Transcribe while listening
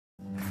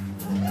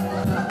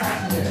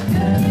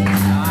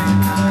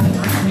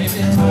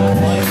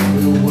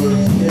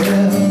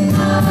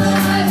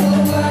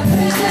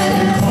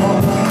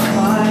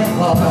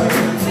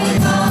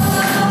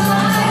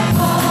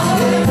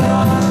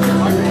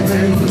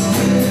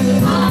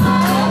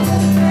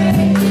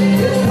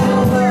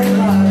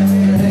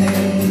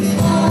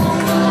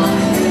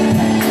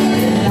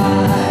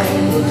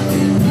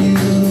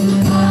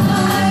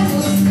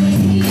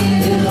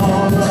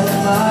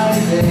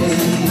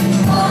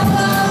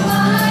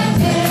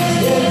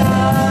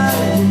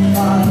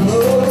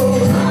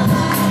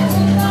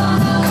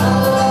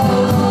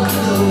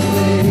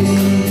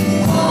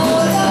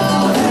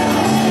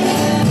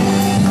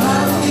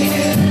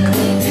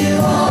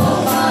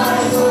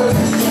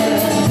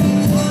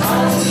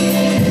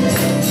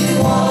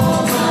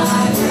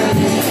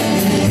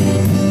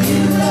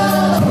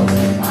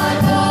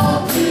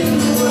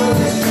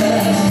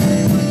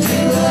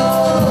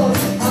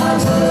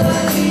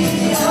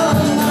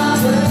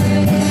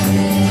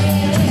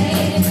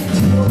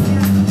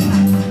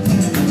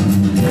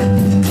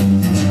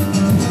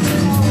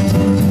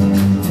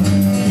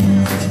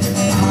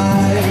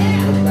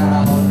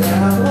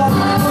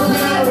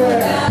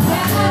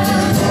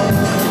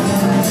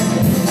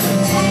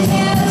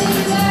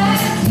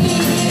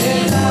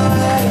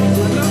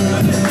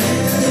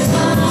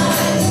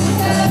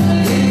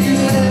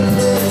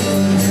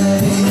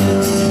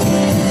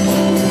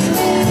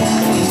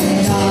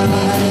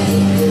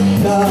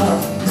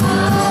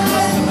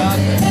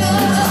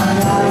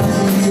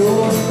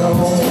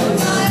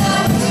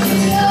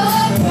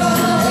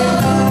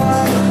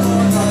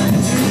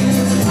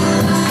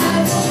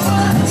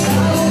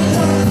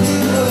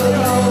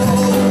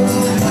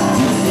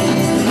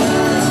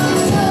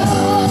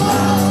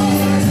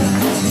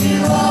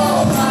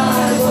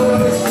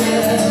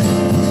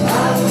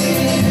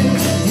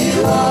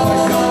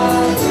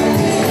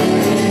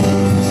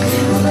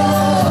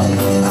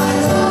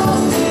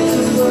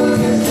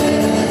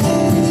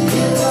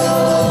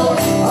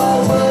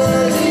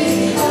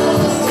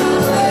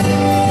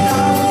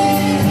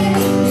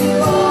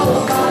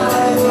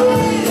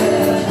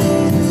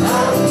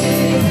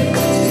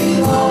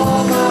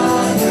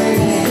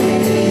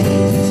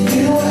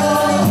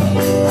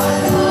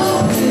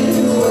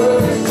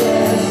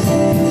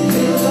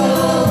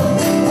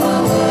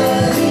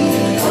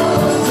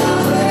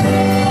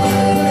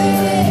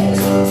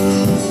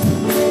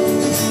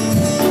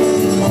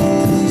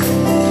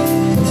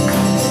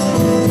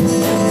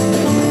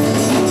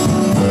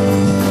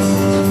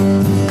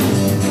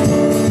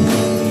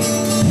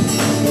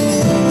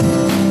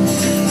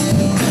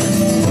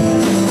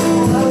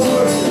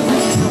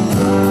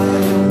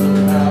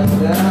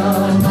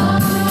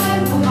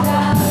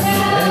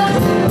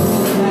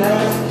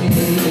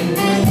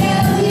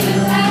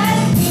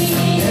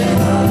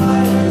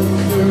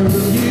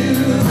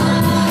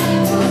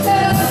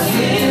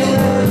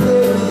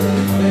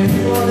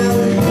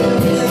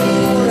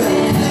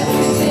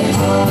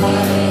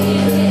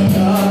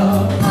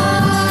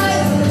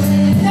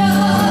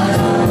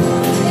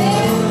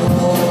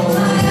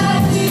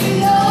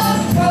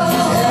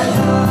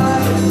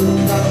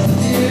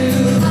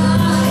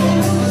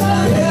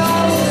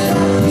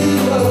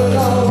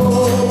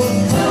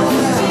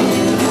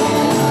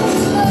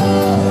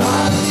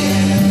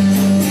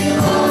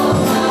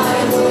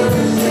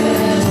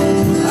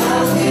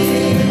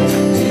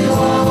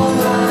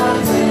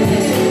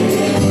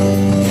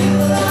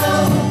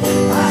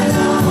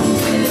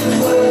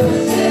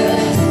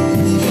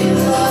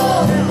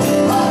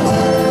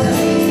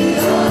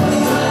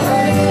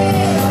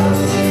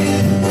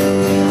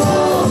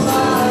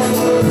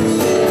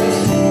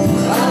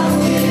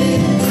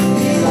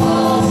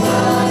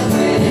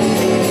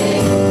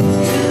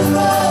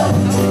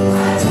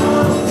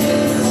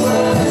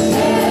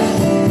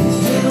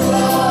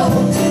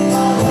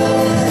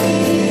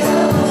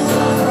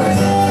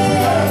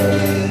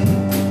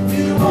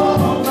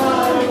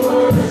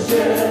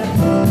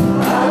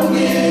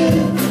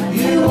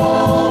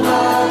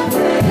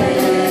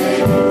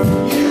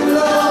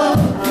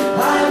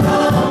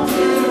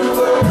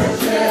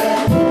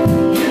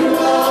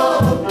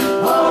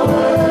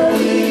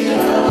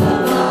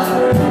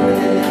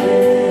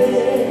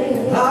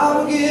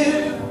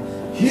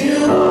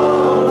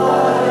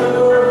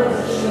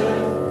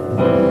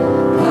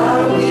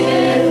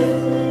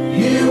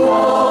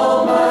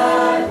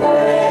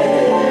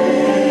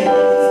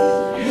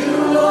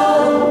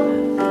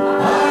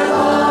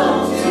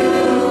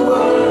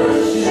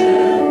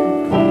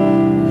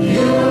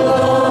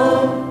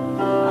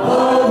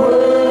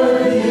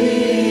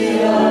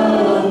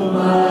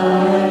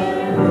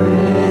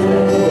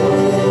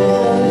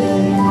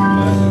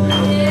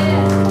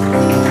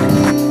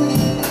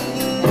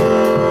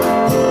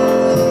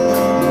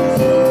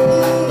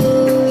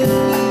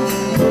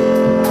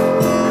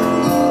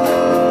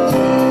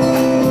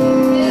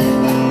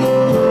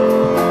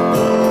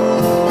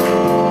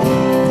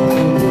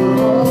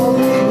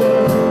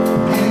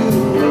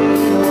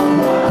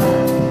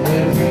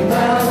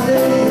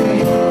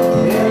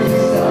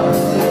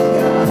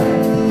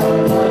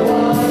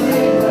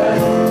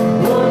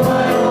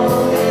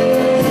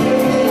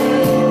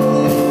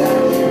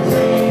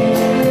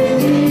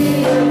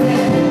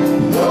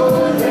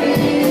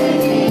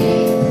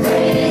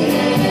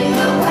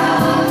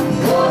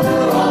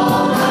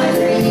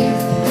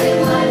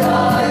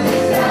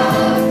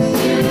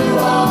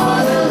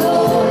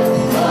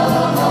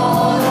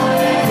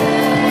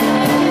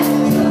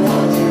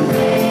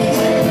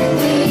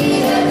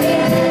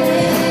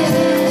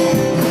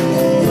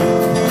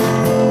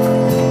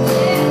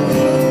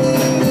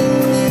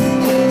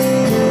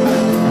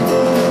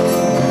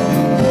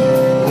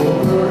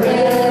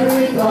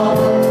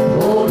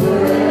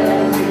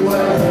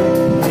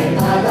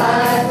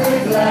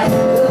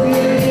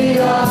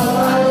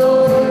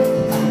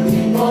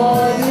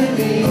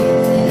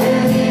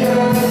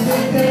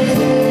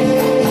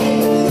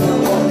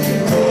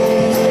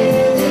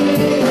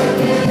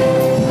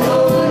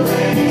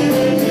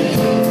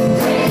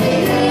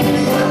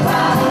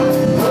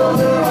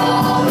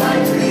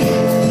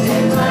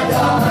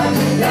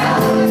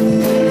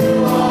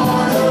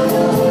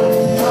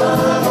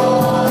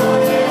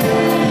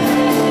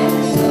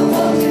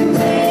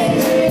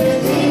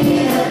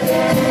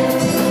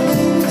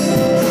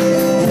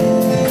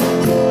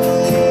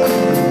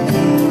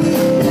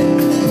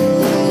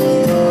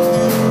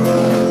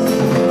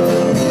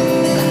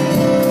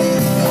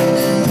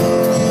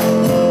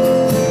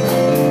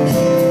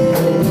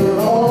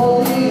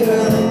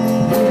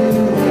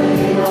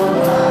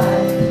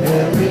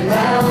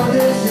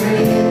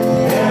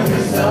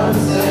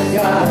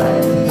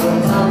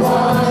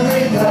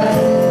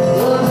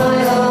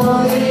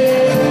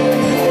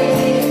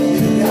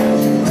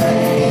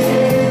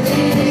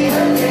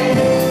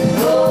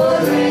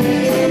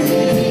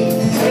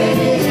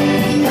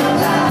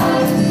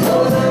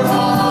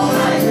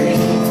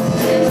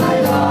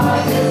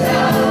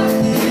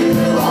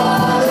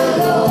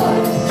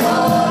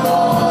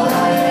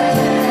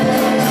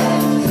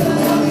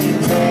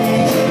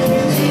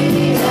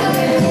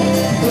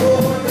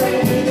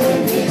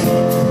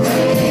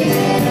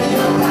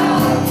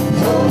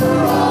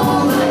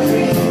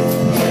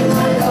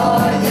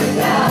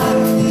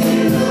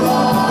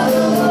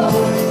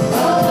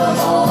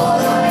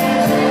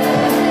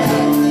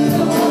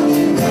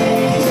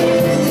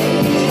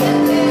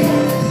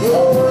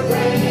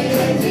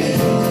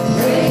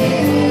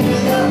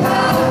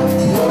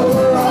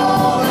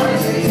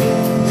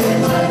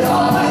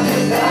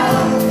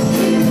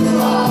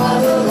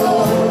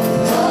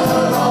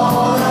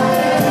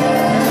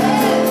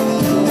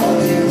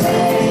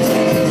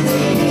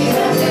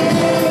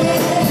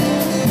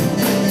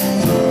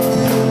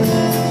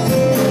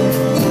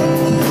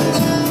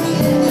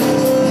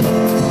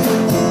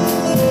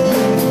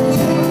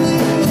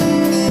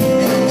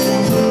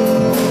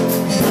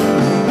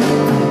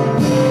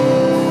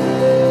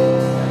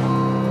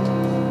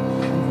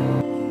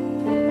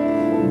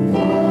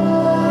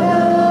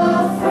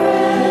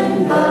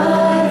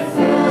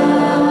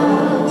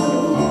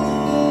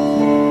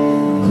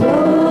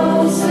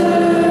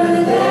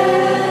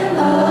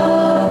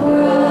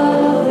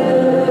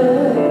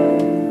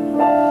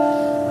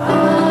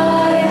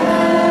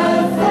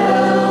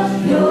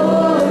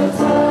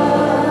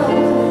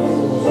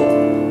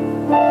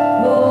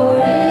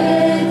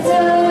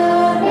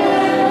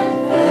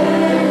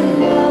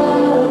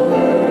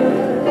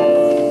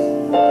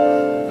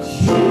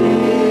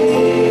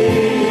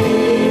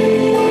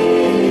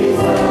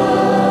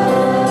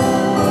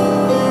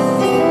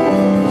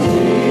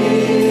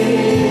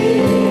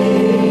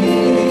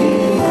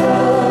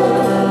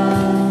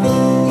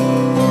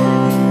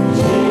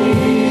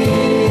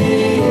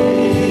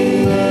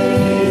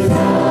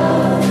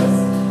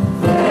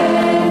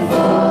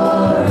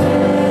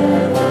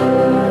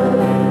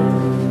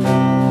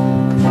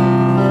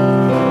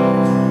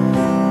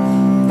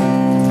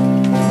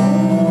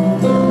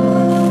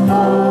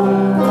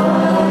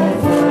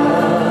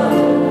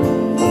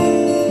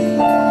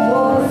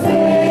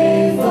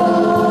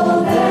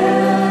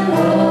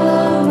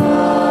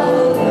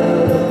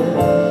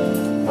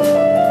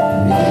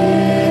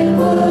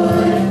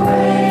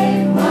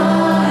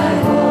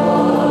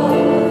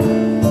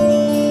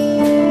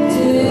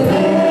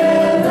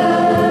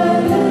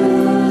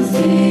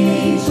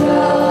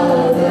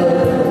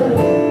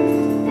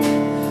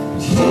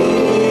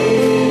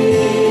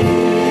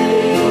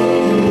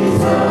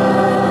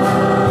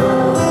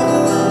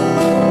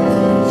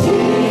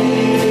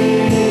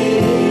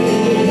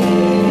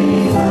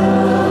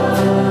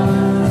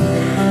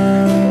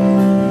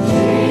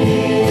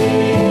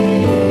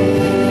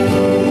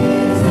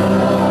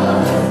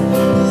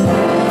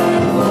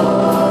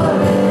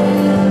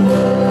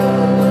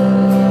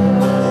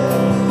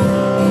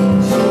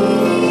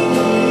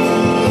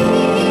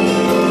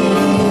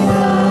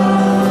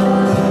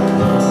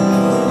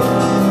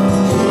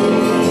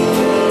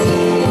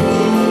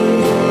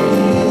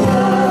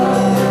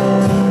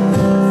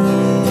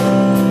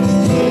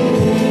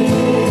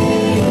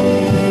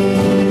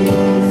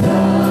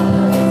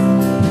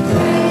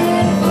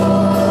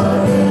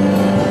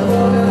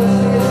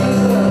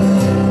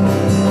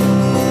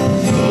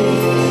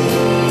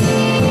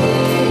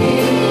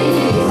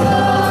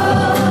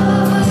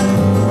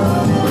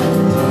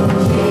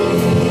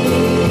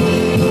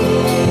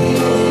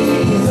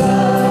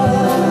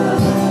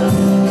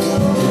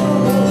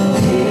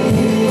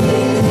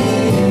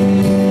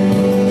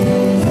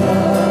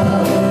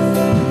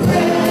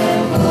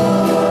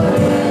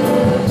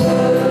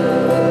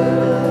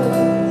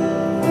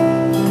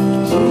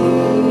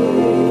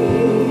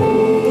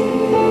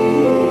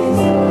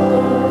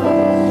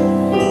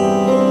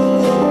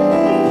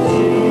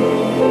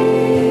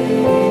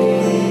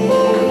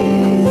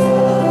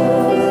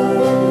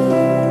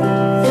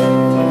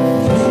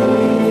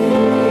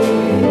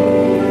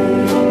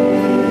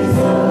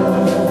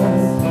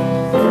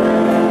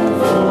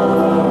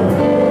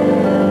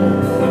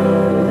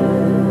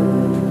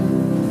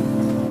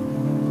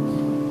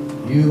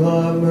You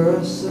are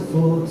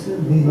merciful to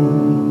me.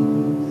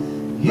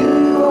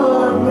 You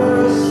are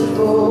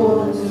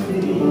merciful to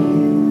me.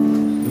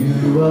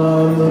 You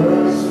are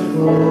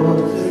merciful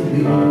to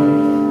me,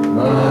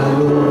 my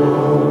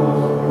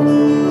Lord.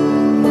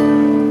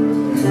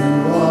 You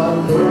are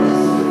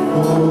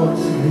merciful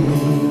to me.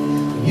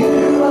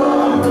 You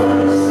are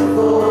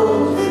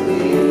merciful to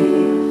me.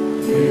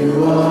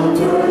 You are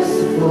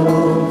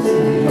merciful to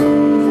me,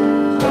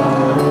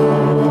 my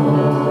Lord.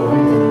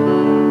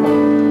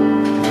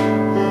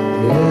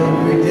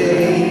 Every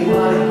day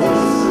my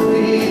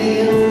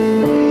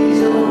disobedience weighs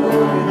your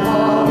loving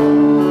heart.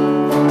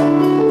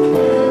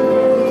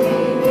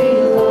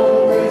 Leaving on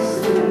grace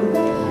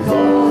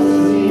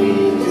causes me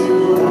to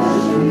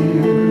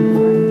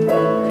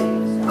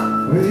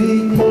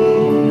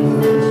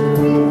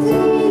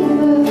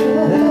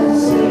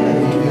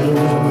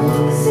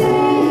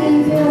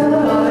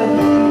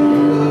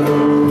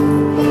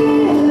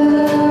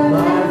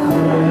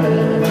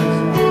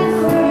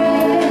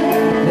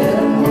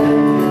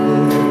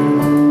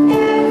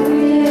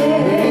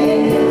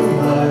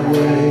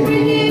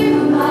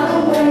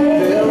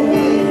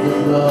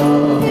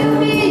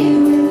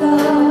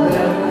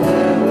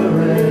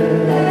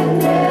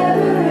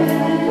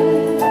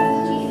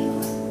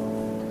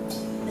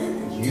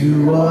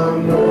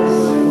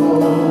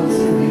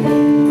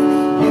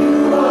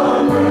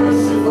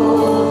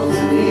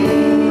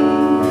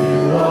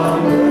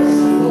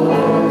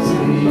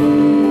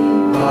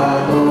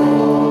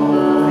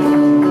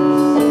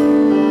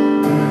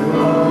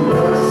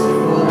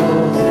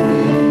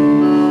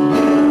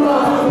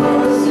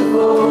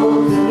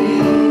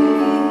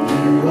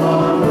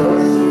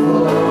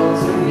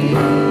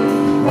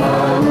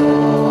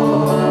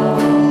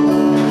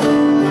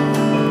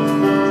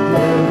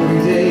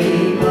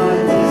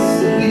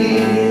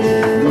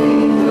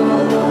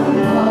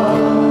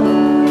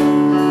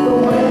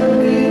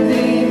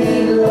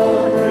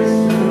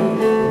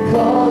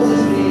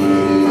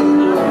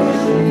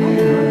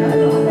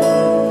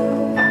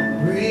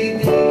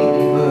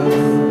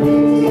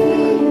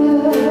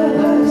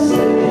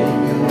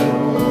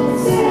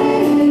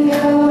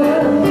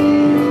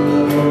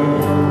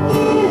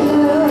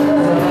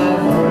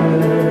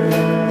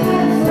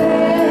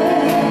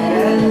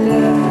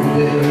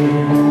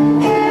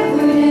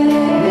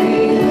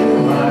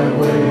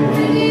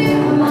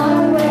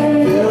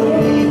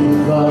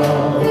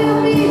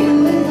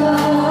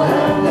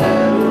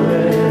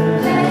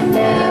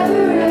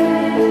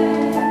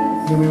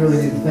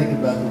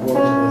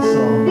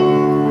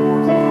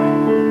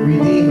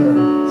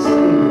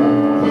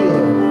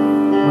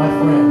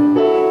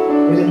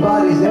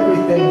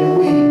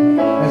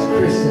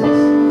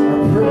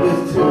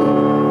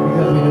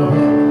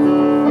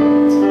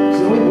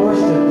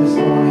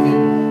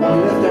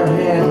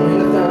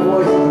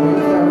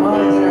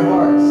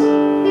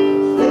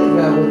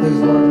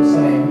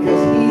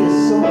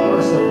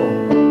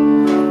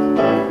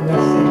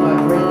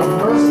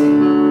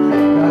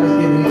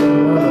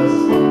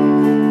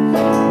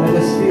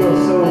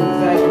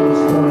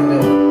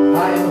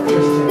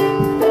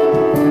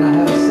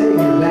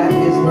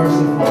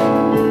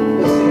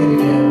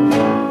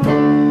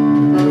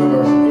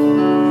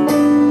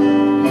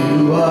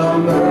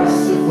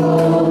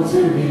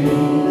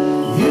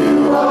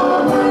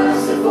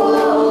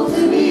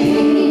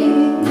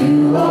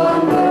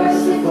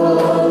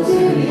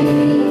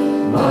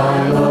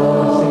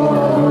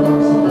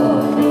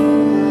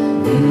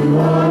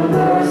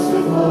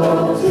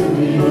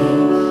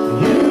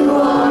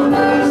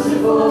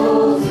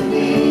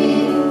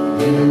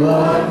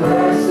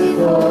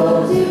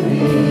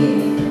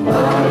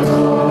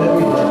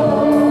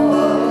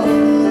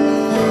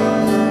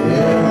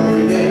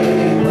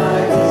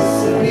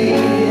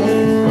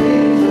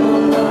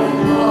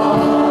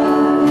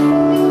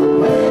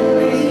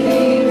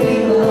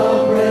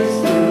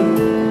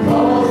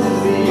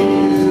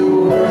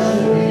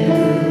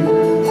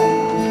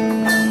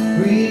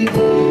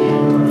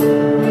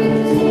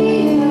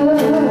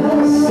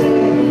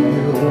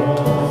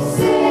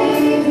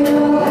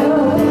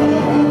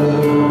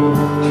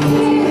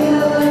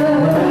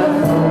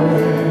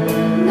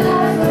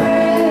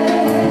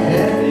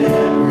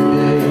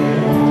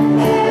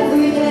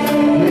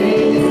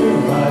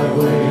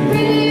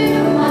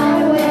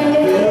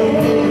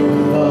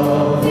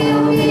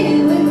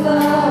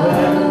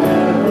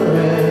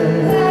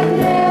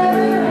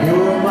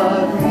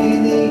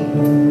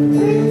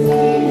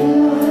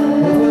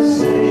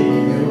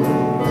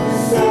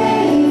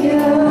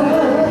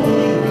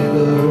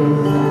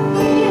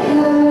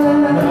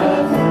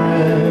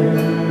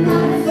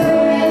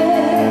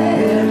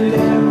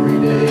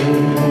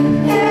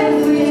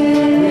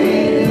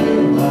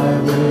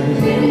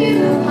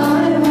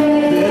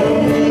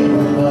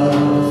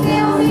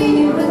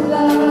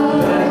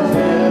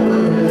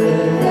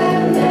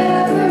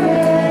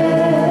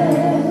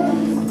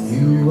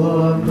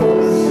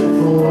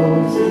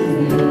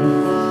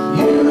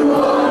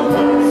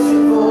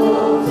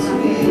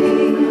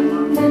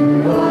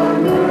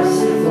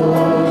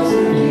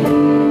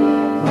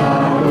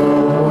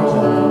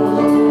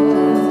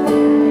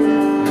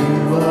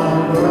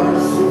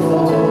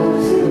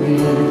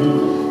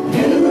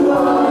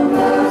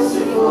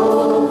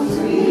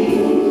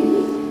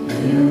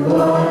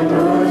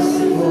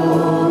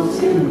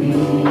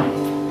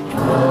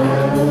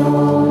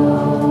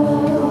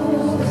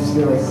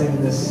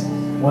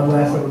One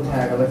last little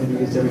tag. I like to do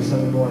this every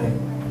Sunday morning.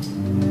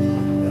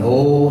 And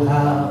oh,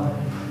 how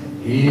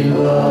He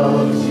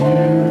loves you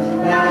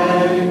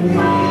and me.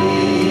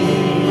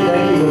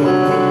 Thank you,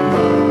 Lord.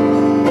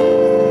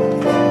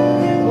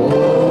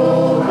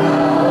 Oh,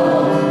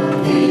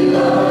 how He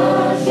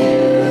loves you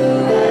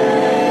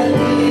and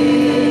me.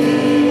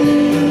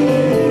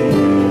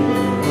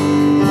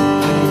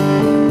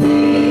 He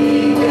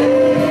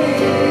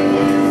gave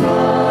His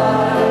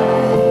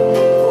life.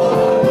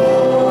 What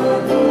more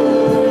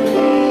could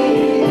He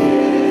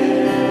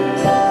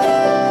give?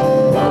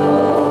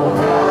 Oh,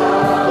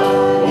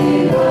 how He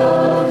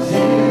loves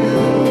you.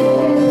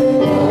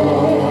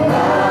 Oh,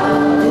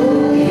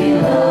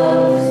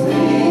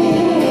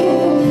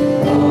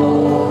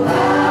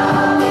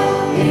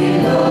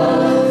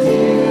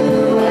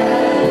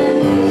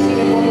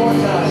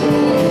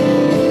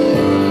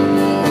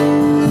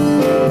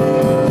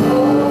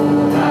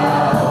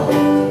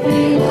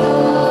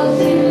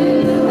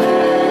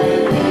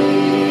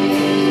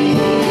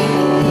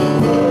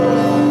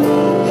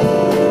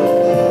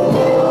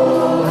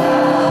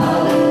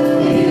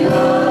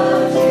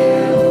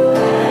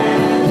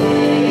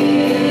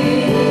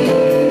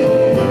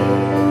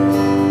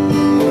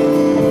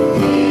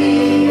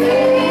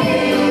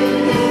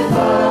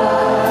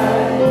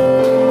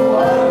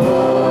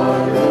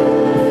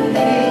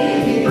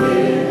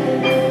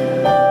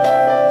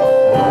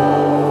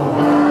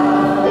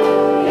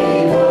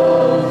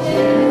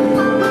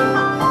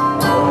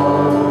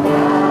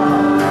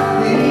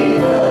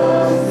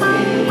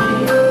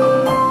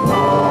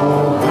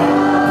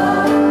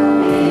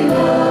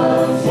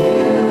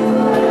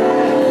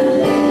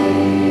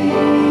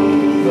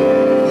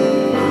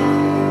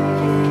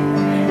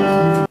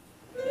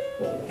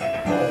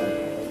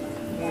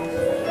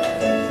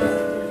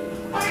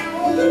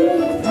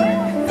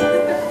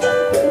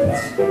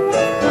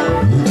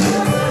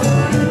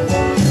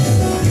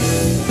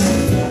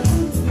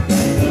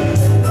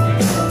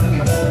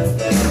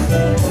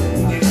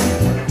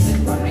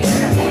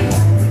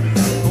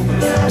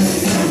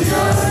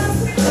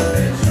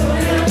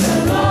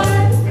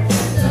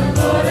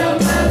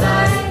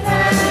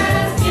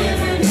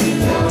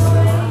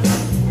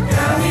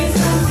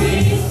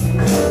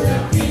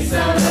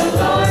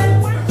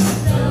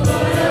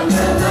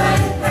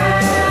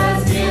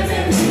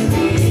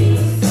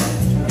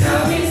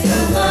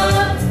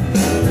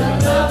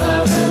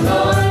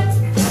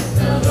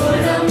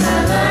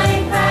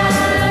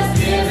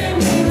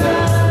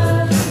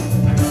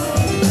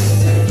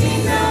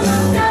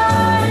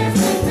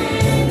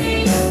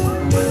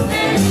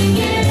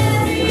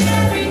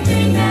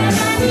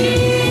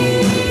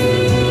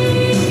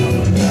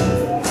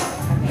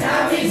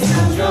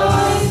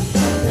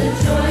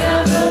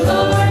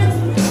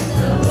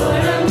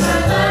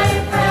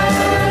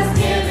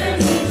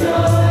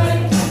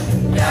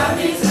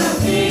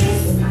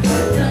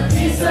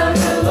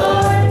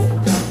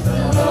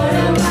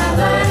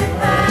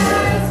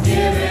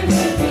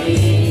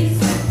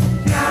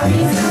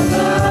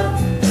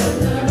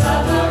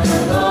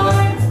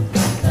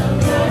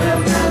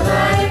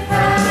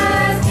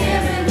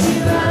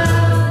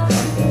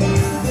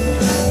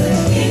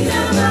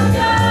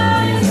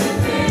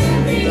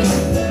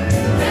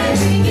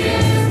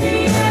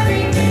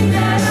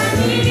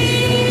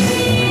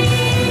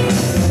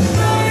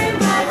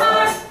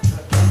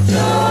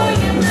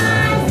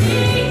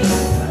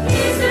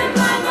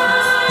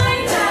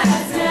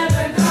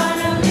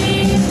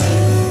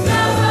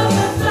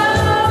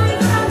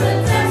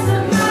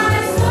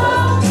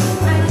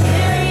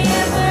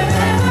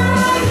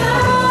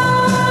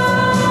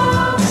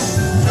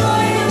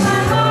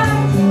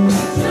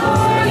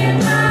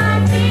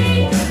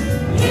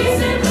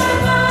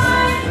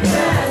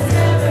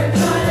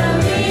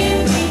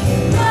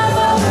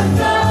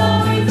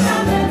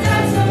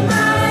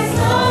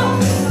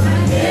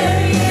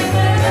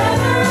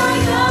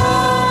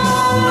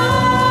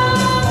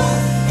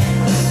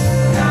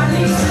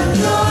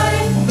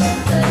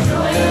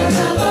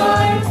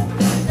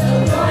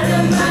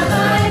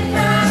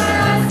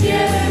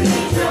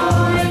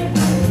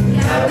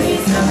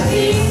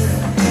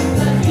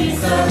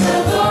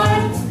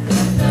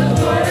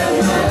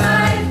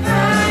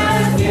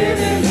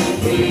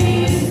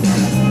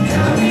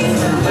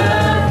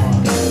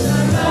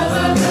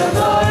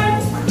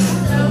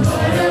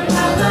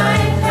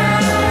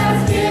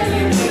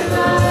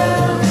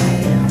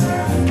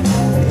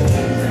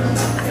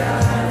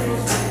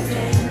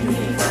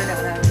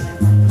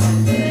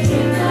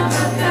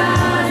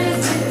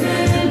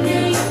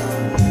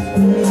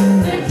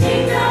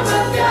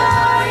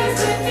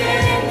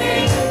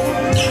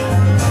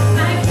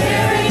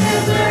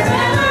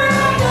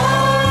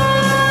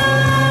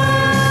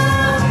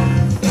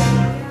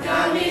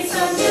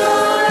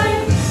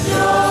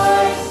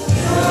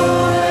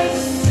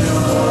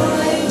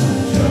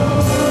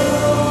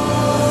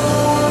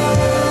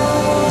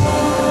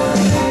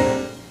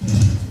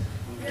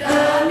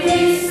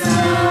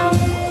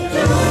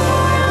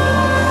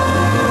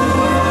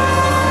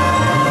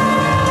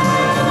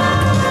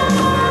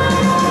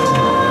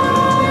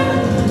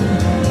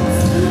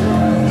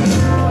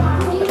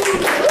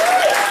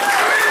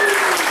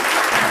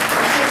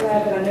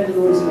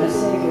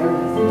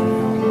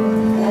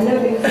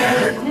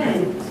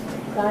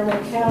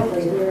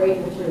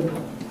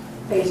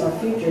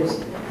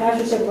 futures.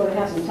 Pastor said we're going to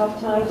have some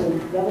tough times and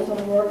the devil's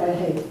going to work.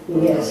 Hey,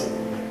 he is.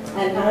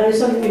 And I know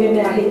some of you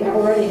now, he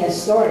already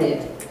has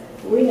started.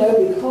 We know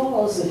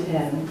because of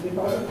him,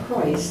 because of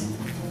Christ,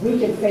 we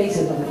can face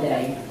another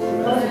day.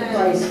 Because of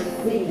Christ,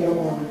 we can go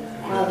on.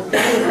 God is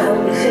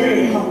going to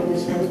simply come with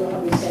this one. We're going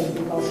to be saved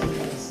because of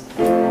Christ.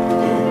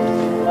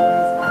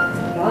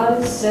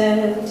 God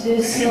sent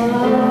his son.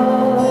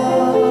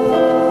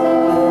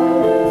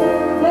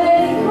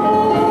 They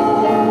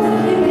called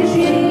him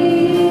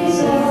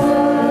Jesus.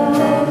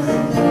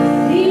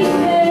 He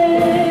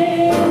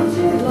came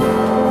to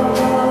love.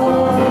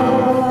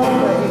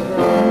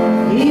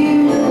 He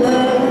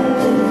loved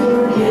to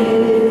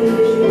forgive.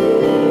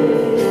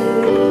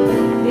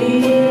 He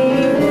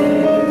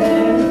lived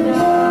and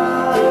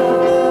died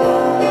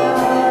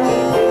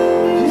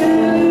to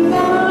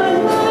find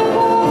my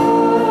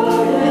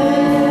pardon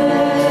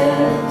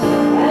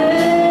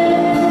and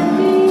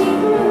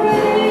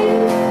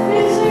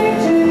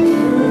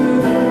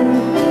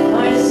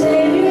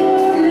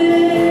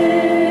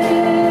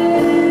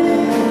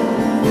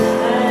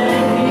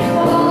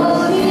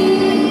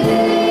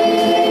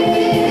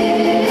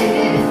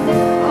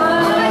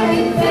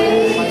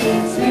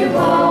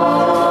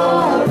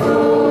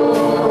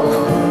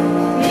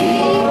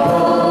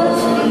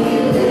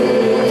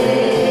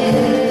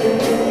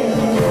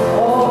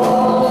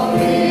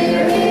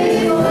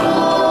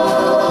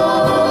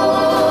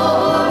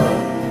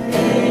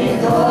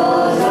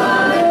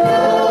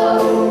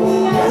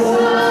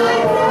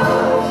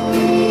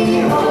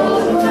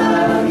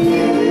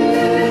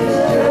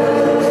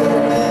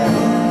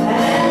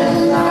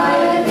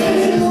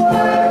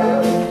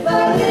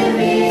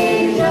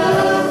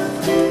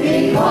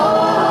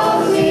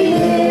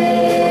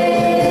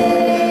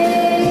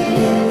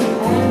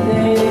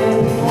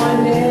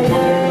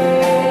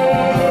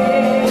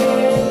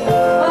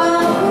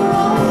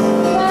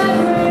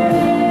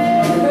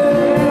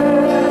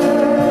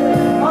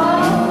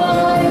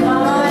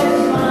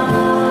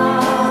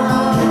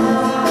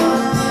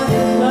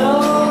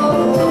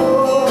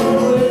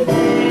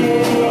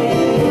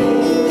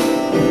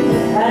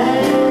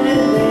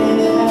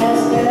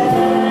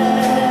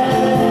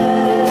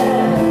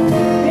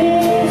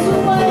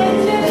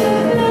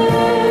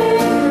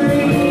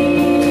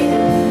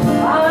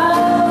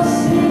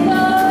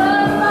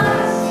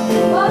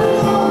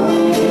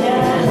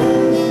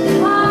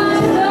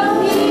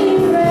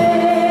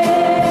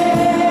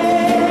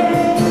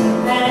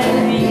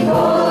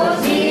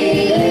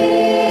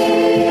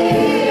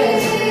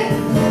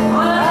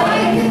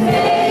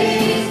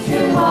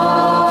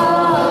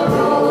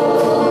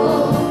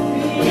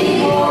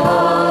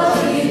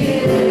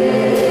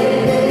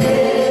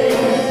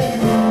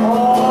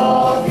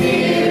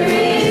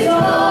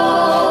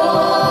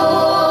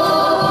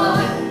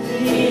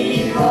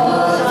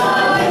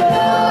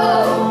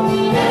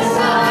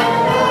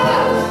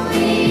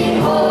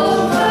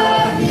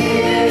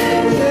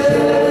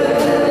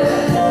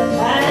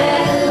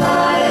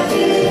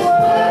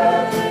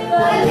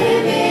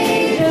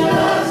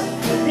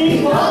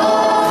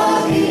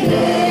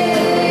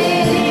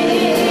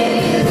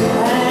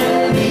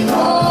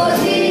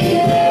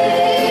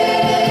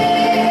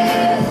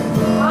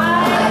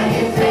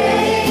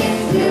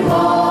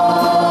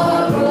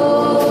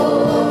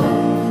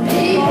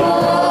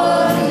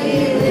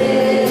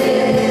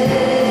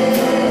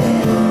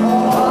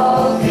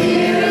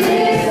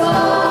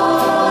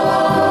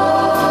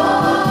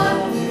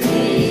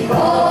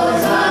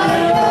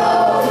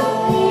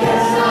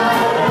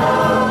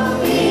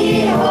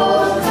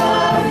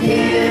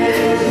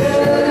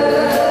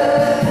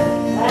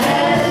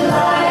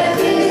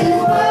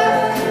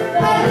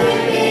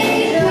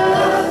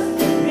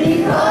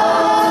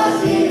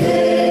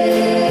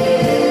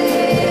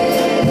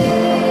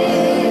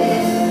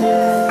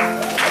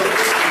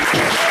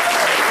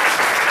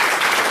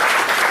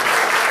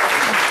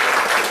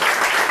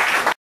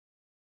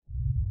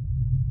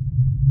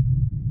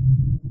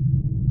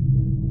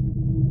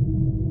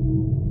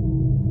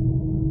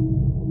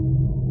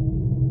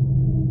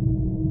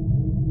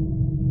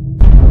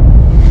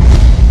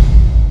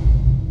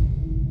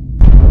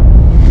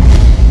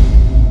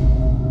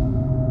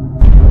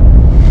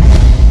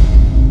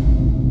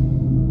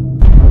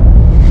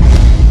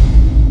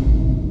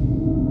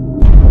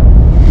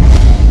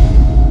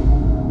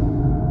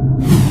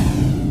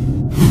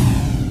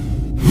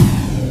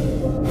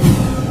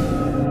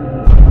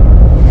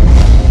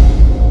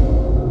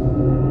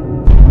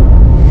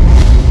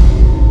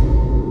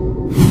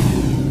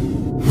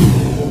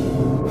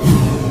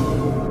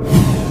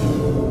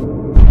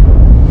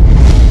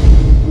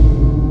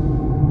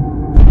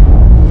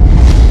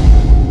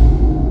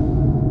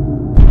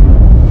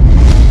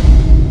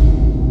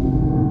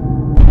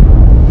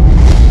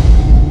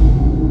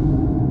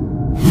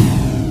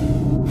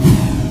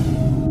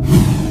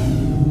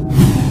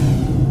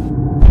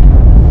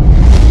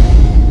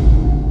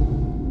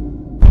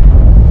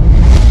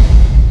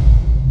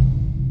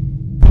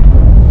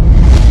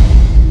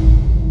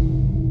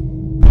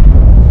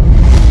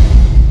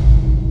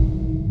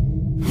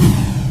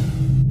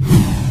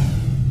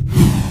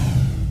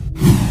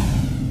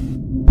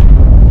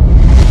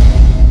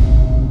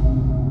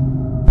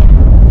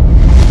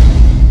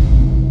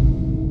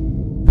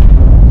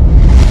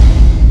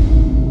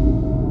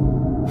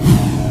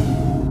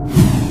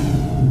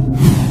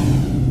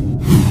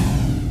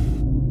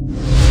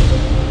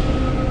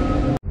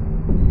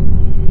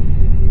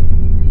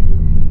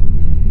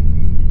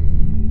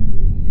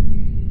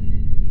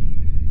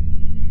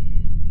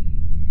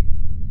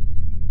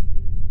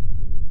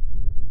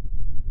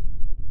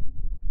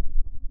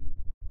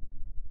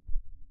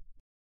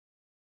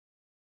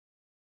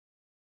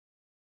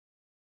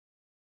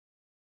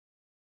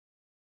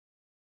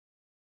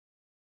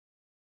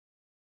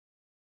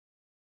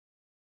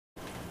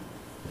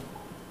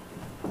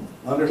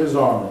under his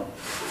armor.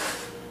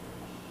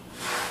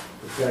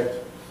 Protect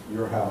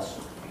your house.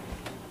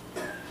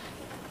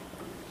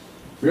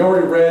 We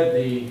already read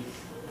the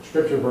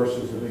scripture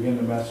verses that begin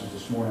the message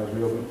this morning as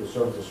we opened the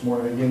service this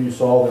morning. Again, you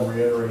saw them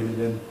reiterated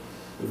in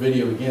the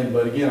video again.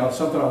 But again,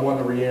 something I want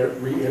to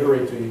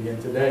reiterate to you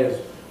again today,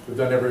 as we've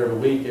done every other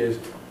week, is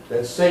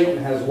that Satan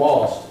has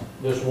lost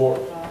this war.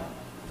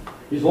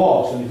 He's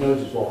lost, and he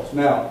knows he's lost.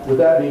 Now, with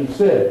that being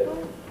said,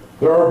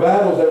 there are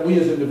battles that we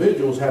as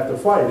individuals have to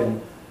fight,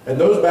 and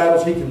those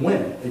battles he can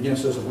win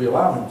against us if we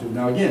allow him to.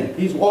 Now again,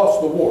 he's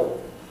lost the war.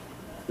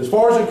 As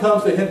far as it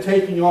comes to him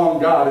taking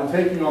on God and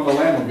taking on the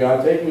Lamb of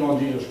God, taking on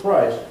Jesus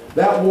Christ,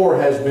 that war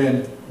has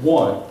been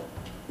won.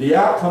 The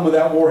outcome of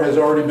that war has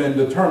already been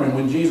determined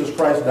when Jesus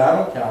Christ died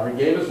on Calvary,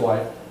 gave his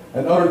life,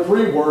 and uttered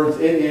 3 words,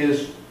 "It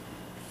is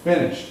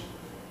finished."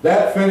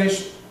 That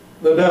finished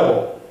the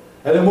devil.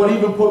 And then what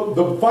even put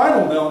the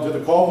final nail into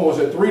the coffin was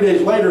that 3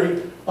 days later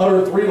he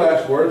uttered 3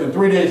 last words, and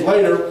 3 days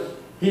later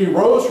he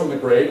rose from the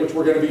grave, which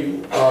we're going to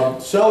be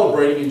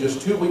celebrating in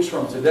just 2 weeks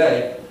from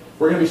today.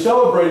 We're going to be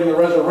celebrating the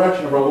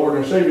resurrection of our Lord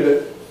and Savior,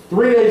 that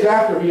 3 days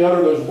after he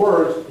uttered those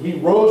words, he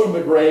rose from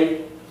the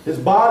grave. His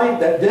body,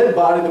 that dead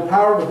body, the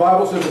power of the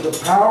Bible says that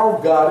the power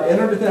of God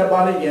entered into that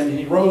body again, and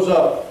he rose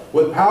up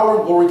with power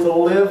and glory to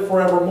live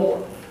forevermore.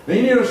 Now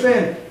you need to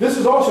understand, this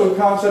is also a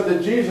concept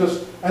that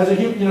Jesus, as a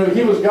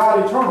he was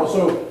God eternal,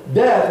 so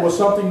death was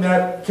something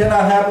that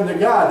cannot happen to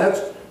God.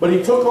 But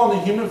he took on the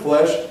human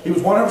flesh. He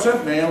was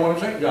 100% man,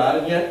 100% God,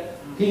 and yet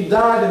he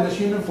died in this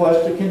human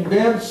flesh to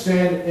condemn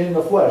sin in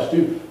the flesh,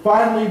 to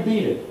finally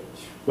beat it.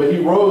 But he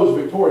rose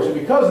victorious, and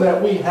because of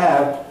that we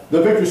have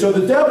the victory. So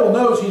the devil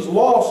knows he's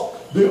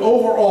lost the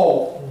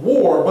overall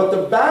war, but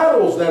the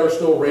battles that are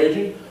still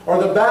raging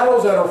are the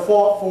battles that are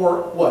fought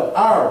for what?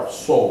 Our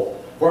soul,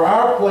 for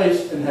our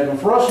place in heaven,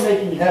 for us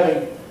making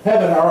heaven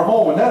our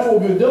home. And that's what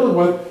we've been dealing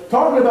with,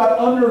 talking about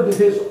under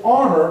his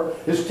armor,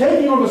 is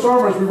taking on this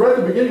armor, as we read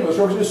at the beginning of the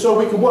service, is so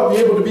we can what? Be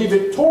able to be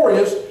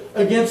victorious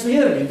against the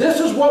enemy. This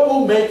is what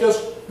will make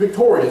us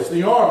victorious,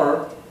 the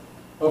armor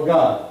of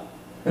God.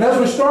 And as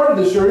we started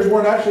this series, we're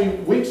in actually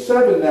week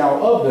 7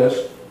 now of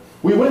this.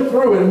 We went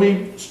through it,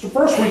 and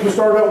first week we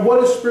started about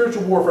what is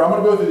spiritual warfare. I'm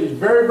going to go through these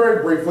very,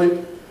 very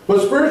briefly.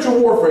 But spiritual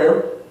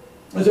warfare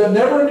is a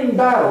never-ending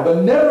battle,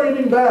 the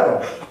never-ending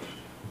battle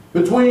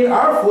between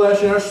our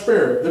flesh and our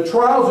spirit, the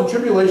trials and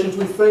tribulations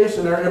we face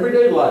in our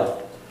everyday life,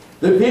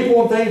 the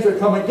people and things that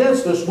come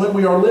against us when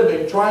we are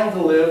living, trying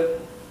to live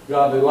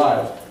godly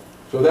lives.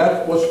 So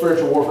that's what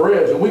spiritual warfare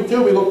is. In week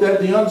 2 we looked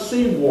at the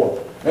unseen war.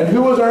 And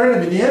who is our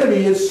enemy? The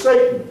enemy is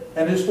Satan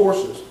and his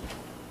forces.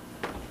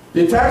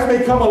 The attacks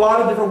may come a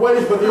lot of different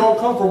ways, but they all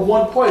come from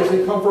one place.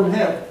 They come from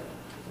him.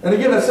 And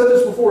again, I said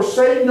this before,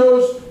 Satan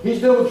knows he's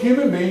dealing with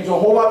human beings a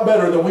whole lot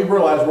better than we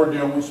realize we're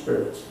dealing with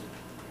spirits.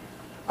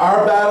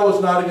 Our battle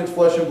is not against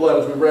flesh and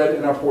blood, as we read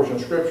in our portion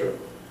of Scripture.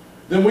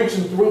 Then weeks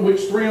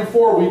 3 and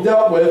 4, we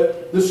dealt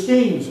with the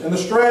schemes and the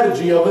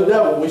strategy of the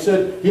devil. We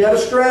said he had a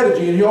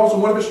strategy, and he also,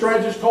 one of his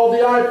strategies called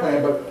the I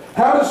plan. But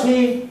how does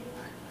he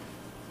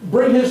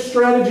bring his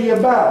strategy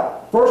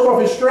about? First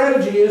off, his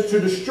strategy is to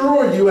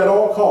destroy you at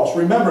all costs.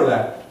 Remember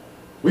that.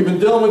 We've been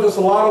dealing with this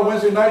a lot on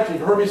Wednesday nights.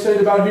 You've heard me say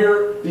it about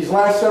here these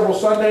last several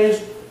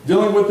Sundays,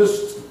 dealing with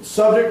this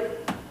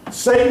subject.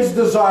 Satan's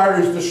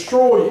desire is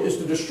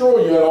to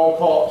destroy you at all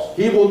costs.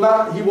 He will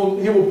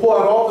pull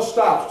out all the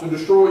stops to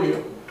destroy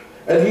you.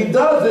 And he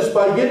does this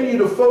by getting you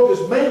to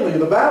focus mainly,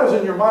 the battle's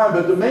in your mind,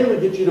 but to mainly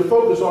get you to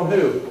focus on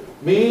who?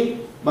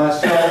 Me,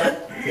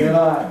 myself, and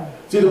I.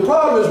 See, the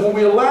problem is when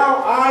we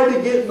allow I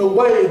to get in the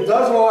way, it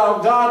doesn't allow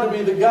God to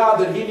be the God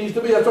that he needs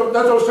to be. That's what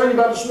I was telling you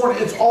about this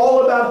morning. It's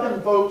all about him,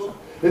 folks.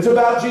 It's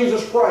about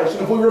Jesus Christ.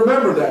 And if we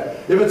remember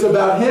that, if it's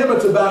about him,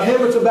 it's about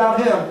him, it's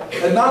about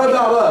him, and not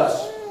about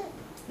us,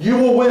 you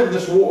will win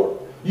this war.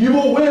 You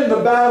will win the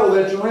battle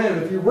that you're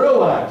in if you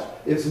realize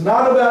it's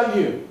not about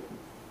you.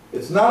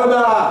 It's not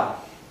about I,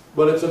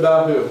 but it's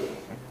about who?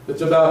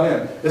 It's about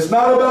him. It's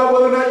not about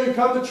whether or not you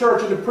come to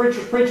church and the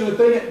preacher's preaching the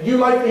thing that you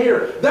like to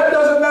hear. That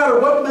doesn't matter.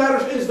 What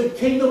matters is the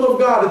kingdom of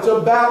God. It's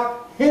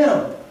about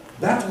him.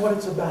 That's what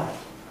it's about.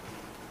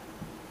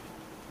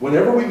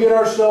 Whenever we get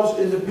ourselves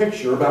in the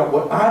picture about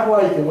what I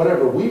like and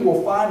whatever, we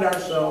will find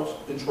ourselves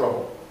in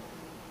trouble.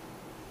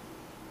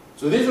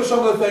 So these are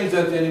some of the things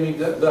that the enemy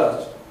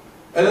does.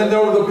 And then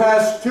over the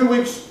past 2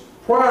 weeks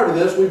prior to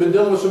this, we've been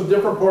dealing with some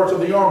different parts of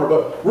the armor.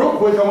 But real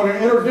quick, I want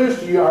to introduce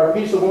to you our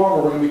piece of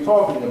armor we're going to be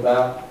talking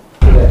about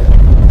today.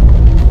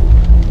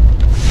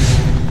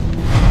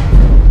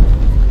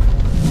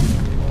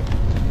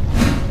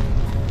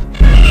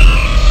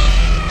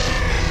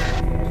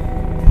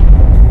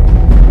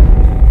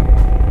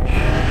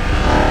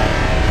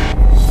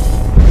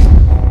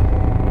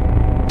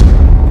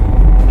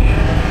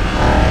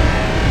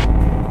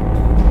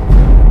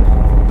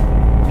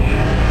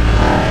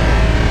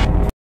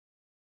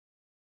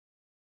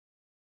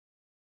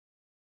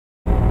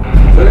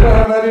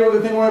 Any idea what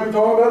the thing we're going to be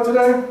talking about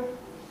today?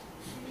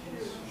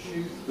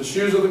 The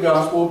shoes of the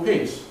gospel of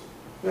peace.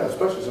 Yeah,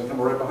 especially since I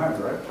come right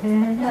behind, right?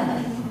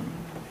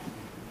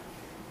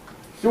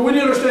 So we need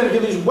to understand,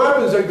 again, these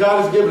weapons that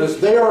God has given us,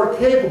 they are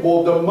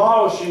capable of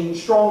demolishing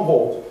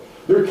strongholds.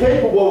 They're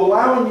capable of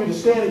allowing you to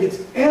stand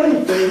against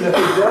anything that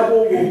the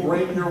devil will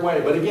bring your way.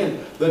 But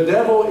again, the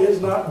devil is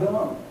not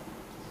dumb.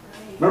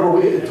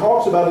 Remember, it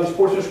talks about these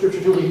portions of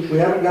Scripture too. We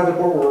haven't got to the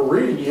point where we're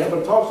reading yet, but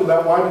it talks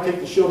about why we take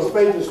the shield of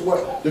faith. It's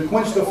what? To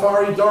quench the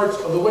fiery darts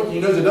of the wicked.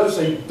 You notice it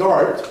doesn't say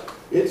dart.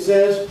 It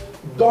says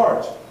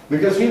darts.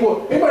 Because he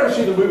will... Anybody ever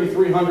see the movie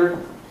 300?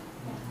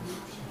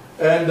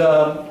 And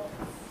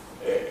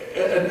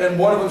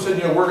one of them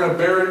said, we're going to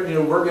bury,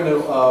 we're going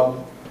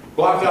to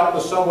block out the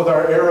sun with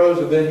our arrows.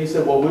 And then he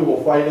said, well, we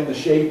will fight in the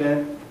shade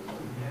then.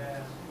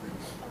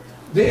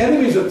 The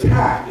enemy's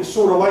attack is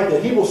sort of like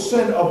that. He will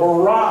send a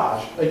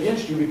barrage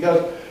against you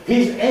because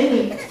he's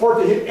aiming for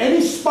it to hit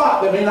any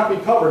spot that may not be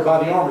covered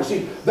by the armor.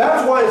 See,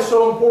 that's why it's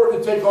so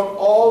important to take on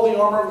all the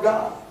armor of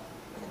God.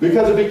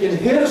 Because if he can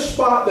hit a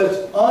spot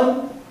that's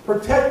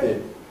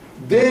unprotected,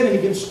 then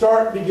he can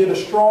start to get a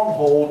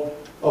stronghold,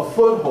 a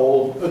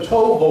foothold, a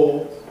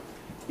toehold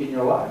in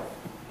your life.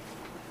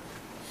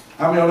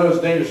 How many of you know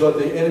it's dangerous to let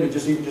the enemy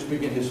just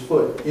begin his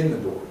foot in the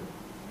door?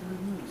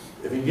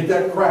 If you get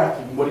that crack,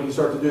 what do you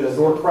start to do? That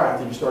door cracked,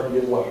 and you start to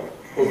get what?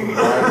 Open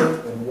wider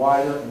and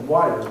wider and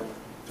wider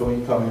until you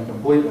can come in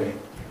completely.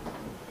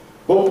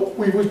 But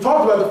we've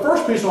talked about the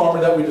first piece of armor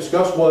that we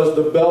discussed was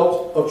the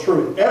belt of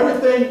truth.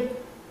 Everything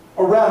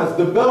around us,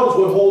 the belt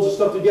is what holds the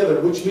stuff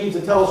together, which means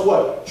to tell us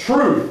what?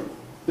 Truth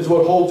is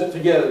what holds it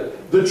together.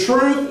 The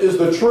truth is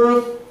the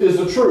truth is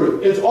the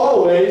truth. It's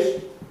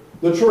always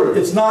the truth.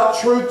 It's not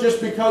truth just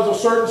because of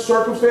certain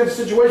circumstances,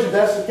 situations. If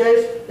that's the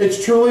case,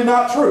 it's truly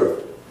not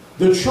truth.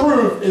 The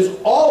truth is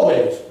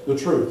always the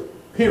truth,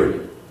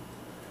 period.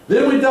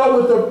 Then we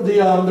dealt with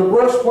the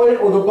breastplate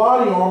or the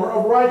body armor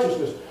of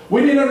righteousness.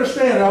 We need to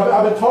understand,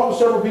 I've been talking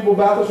to several people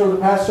about this over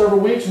the past several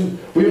weeks, and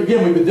we've been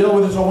dealing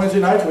with this on Wednesday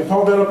nights, and we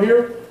talked about it up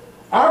here.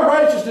 Our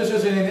righteousness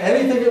isn't in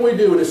anything that we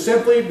do. It is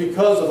simply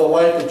because of the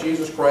life that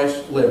Jesus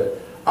Christ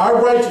lived.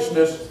 Our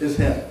righteousness is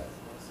Him.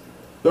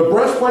 The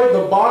breastplate,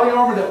 the body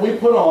armor that we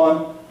put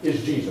on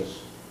is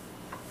Jesus.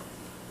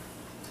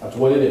 That's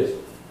what it is.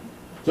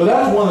 So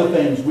that's one of the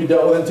things we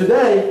dealt with. And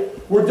today,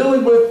 we're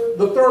dealing with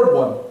the third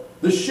one,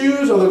 the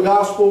shoes of the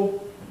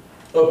gospel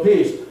of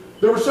peace.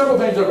 There were several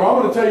things that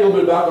I'm going to tell you a little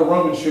bit about the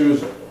Roman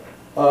shoes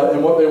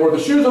and what they were. The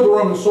shoes of the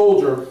Roman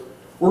soldier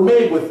were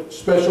made with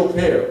special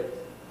care.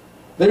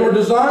 They were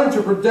designed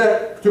to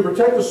protect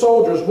the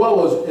soldier as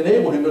well as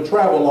enable him to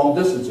travel long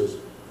distances.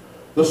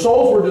 The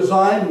soles were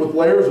designed with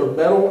layers of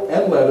metal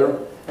and leather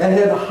and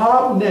had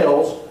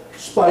hobnails,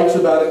 spikes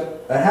about a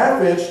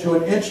 ½ inch to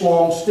an inch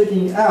long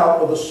sticking out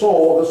of the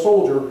sole of the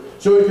soldier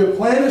so he could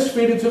plant his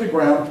feet into the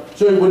ground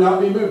so he would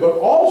not be moved. But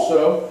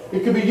also,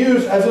 it could be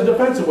used as a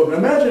defensive weapon.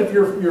 Imagine if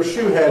your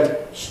shoe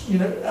had,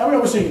 I've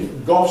ever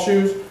seen golf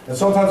shoes and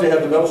sometimes they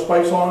have the metal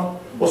spikes on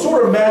them. Well,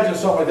 sort of imagine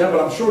something like that,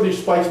 but I'm sure these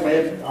spikes may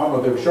have, I don't know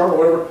if they were sharp or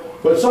whatever,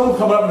 but someone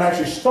coming up and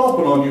actually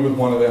stomping on you with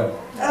one of them.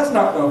 That's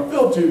not going to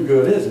feel too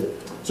good, is it?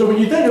 So when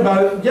you think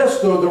about it, yes,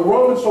 the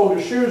Roman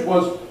soldier shoes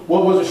was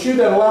a shoe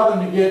that allowed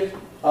them to get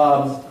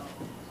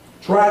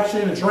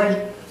traction and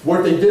training,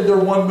 where if they did their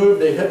one move,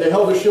 they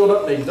held their shield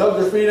up, they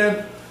dug their feet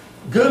in.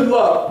 Good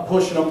luck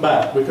pushing them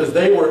back because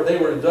they were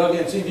dug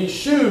in. See, these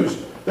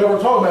shoes that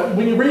we're talking about,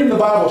 when you read in the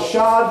Bible,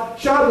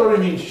 shod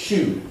literally means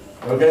shoe.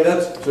 Okay,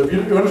 so if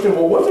you understand,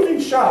 well, what does it mean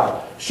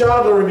shod?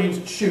 Shod literally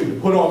means shoe, to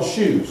put on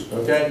shoes,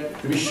 okay,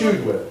 to be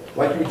shoed with.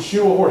 Like you would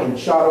shoe a horse, you would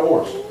shod a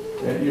horse.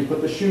 And you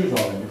put the shoes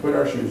on them, you put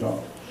our shoes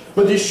on.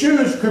 But these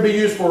shoes could be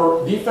used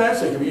for defense,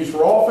 they could be used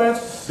for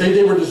offense.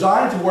 They were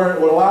designed to where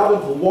it would allow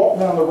them to walk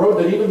down the road,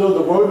 that even though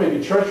the road may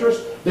be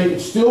treacherous, they could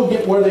still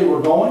get where they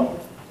were going.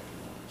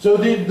 So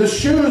the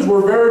shoes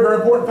were very, very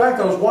important. In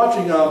fact, I was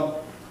watching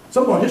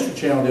something on History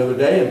Channel the other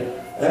day,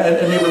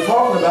 and they were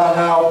talking about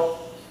how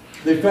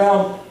they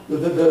found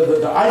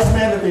the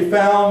Iceman that they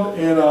found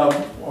in,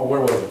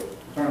 where was it?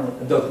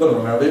 It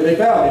doesn't matter. They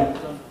found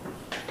him.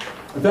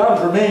 They found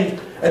his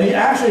remains, and he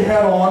actually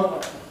had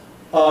on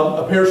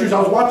a pair of shoes. I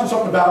was watching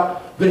something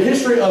about the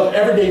history of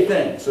everyday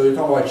things. So they're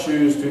talking about like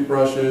shoes,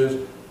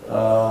 toothbrushes,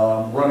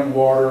 running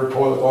water,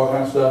 toilets, all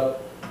kinds of stuff.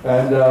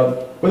 And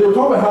but they were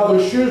talking about how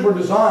those shoes were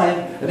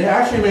designed, and they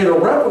actually made a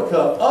replica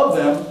of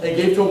them and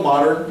gave to a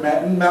modern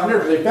mountaineer.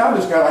 Because they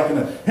found this guy like in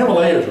the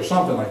Himalayas or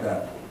something like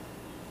that.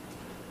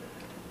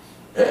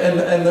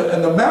 And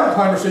the mountain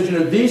climber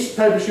said, these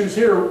type of shoes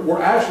here were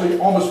actually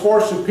almost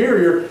far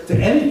superior to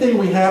anything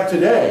we have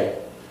today,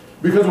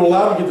 because it will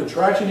allow them to get the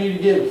traction you need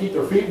to get, keep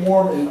their feet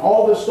warm, and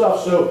all this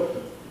stuff. So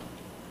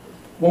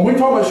when we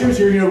talk about shoes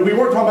here, we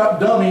weren't talking about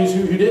dummies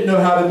who didn't know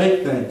how to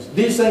make things.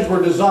 These things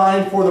were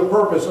designed for the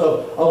purpose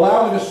of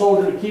allowing a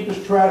soldier to keep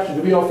his traction,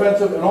 to be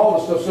offensive, and all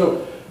this stuff.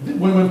 So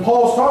when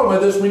Paul's talking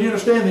about this, we need to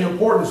understand the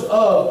importance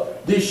of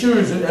these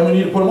shoes, and we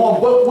need to put them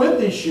on. But with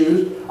these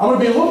shoes, I'm going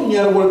to be looking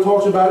at what it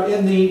talks about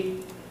in the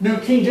New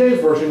King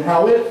James Version,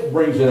 how it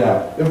brings it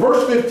out. In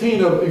verse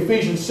 15 of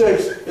Ephesians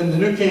 6, in the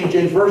New King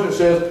James Version, it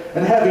says,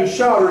 "And having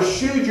shod or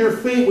shoed your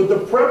feet with the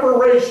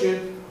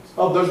preparation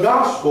of the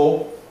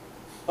gospel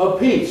of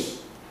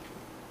peace."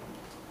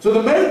 So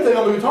the main thing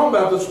I'm going to be talking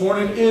about this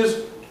morning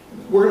is,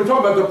 we're going to be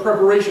talking about the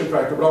preparation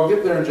factor, but I'll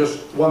get there in just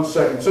one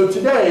second. So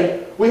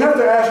today, we have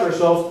to ask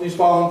ourselves these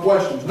following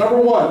questions.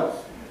 Number one,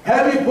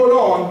 have you put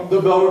on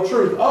the belt of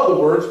truth? In other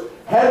words,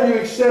 have you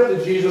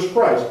accepted Jesus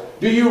Christ?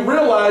 Do you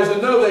realize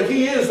and know that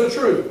He is the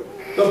truth?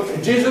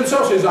 Jesus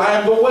Himself says,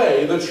 I am the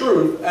way, the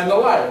truth, and the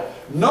life.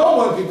 No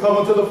one can come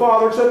unto the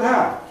Father except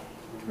how?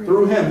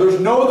 Through Him. There's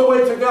no other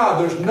way to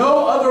God. There's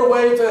no other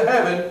way to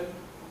heaven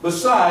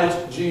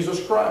besides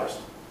Jesus Christ.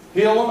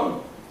 He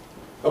alone.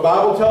 The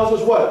Bible tells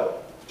us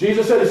what?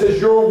 Jesus said, He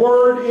says, your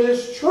word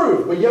is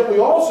truth. But yet we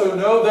also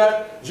know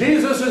that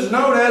Jesus is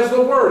known as the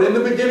Word. In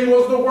the beginning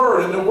was the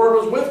Word, and the Word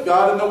was with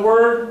God, and the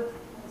Word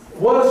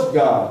was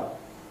God.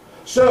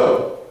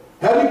 So,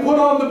 have you put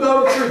on the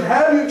belt of truth?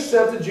 Have you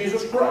accepted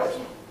Jesus Christ?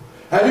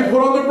 Have you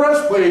put on the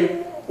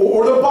breastplate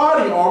or the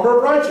body armor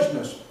of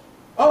righteousness? In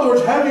other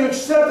words, have you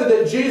accepted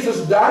that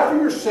Jesus died for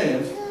your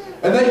sins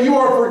and that you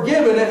are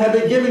forgiven and have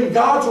been given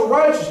God's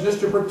righteousness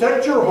to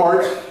protect your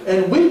heart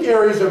and weak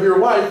areas of your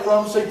life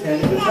from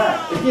satanic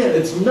attack? Again,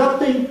 it's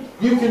nothing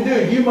you can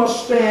do. You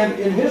must stand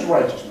in His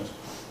righteousness.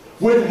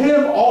 With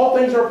Him, all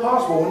things are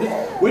possible.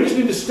 We just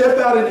need to step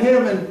out in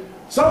Him. And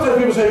sometimes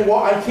people say,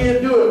 well, I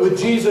can't do it. With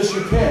Jesus,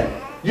 you can.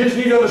 You just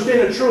need to understand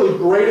that truly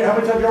greater, how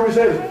many times have you already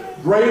said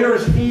this? Greater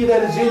is He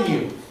that is in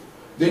you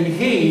than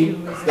he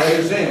that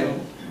is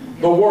in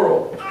the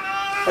world.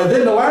 And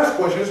then the last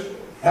question is,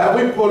 have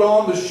we put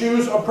on the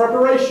shoes of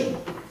preparation?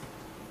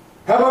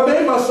 Have I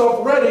made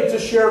myself ready to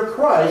share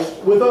Christ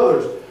with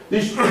others?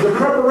 The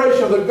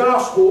preparation of the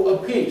gospel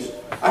of peace.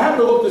 I have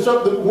to look this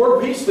up. The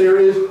word peace there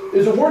is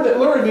a word that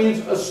literally means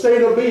a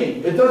state of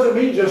being. It doesn't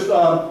mean just,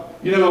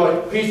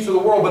 like peace to the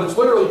world, but it's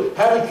literally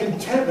having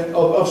contentment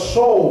of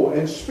soul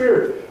and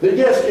spirit. That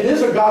yes, it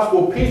is a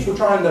gospel of peace we're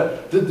trying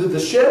to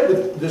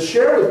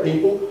share with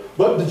people.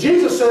 But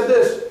Jesus said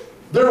this,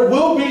 there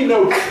will be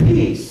no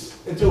peace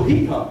until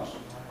He comes.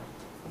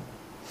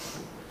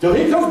 Till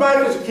He comes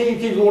back as a King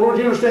of Kings and Lord,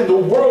 you understand the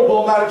world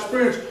will not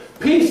experience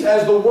peace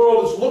as the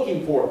world is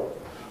looking for it.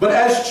 But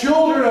as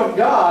children of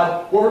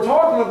God, when we're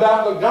talking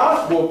about the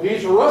gospel of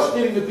peace, or us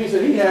getting the peace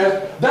that He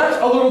has,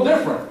 that's a little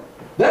different.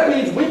 That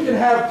means we can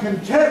have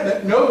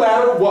contentment no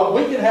matter what.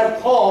 We can have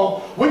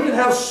calm. We can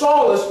have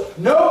solace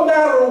no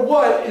matter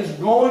what is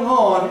going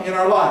on in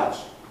our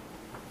lives.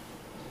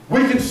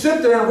 We can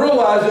sit there and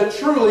realize that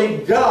truly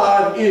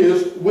God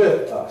is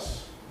with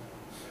us.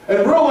 And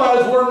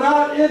realize we're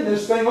not in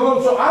this thing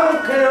alone. So I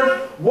don't care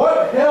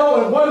what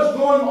hell and what is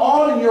going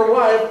on in your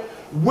life.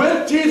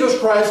 With Jesus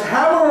Christ,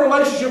 have a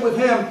relationship with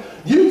Him,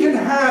 you can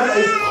have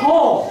a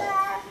calm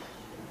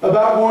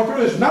about going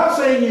through this. Not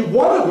saying you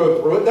want to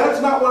go through it.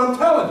 That's not what I'm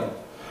telling you.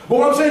 But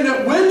what I'm saying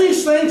that when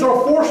these things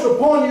are forced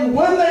upon you,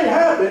 when they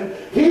happen,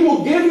 He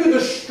will give you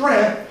the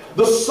strength,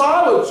 the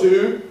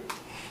solitude,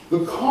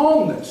 the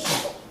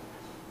calmness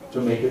to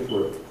make it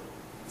through.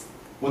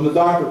 When the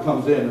doctor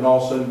comes in and all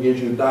of a sudden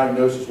gives you a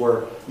diagnosis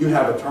where you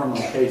have a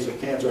terminal case of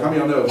cancer, how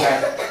many of you know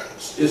that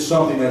is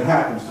something that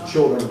happens to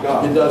children of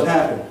God? It does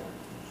happen.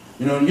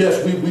 You know,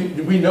 yes,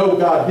 we know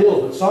God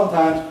heals, but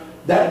sometimes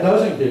that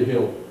doesn't get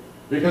healed.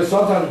 Because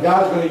sometimes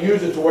God's going to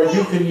use it to where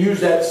you can use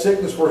that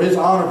sickness for His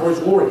honor, for His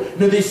glory. You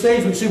know, these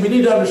things we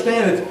need to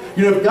understand it.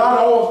 You know, if God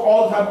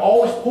all the time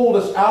always pulled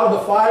us out of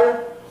the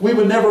fire, we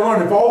would never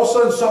learn. If all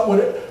of a sudden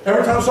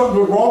every time something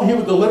was wrong, He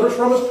would deliver us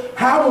from us,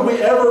 how would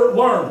we ever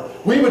learn?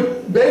 We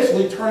would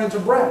basically turn into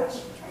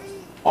brats.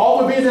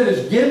 All would be then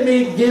is give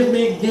me, give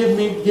me, give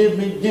me, give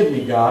me, give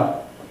me,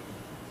 God.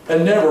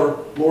 And never,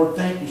 Lord,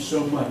 thank you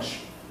so much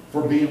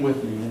for being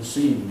with me and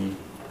seeing me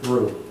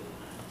through.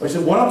 Like I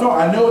said, what I'm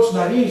talking, I know it's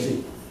not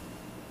easy.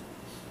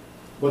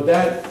 But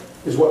that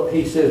is what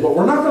peace is. But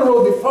we're not going to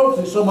really be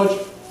focusing so much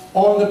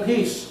on the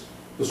peace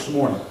this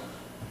morning.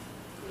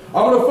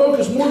 I'm going to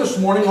focus more this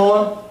morning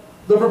on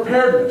the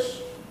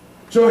preparedness.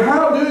 So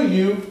how do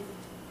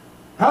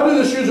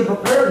the shoes of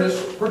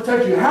preparedness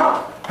protect you?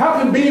 How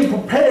can being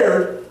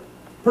prepared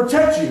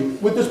protect you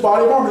with this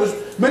body of armor?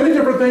 There's many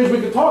different things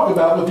we could talk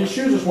about with these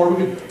shoes this morning.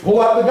 We could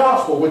pull out the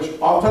gospel, which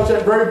I'll touch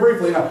that very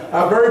briefly.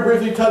 I very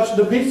briefly touched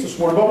the peace this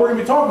morning, but we're going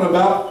to be talking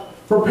about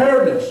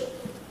preparedness.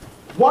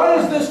 Why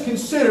is this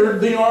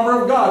considered the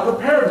armor of God?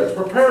 Preparedness.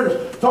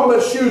 Preparedness. Talking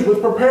about shoes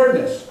with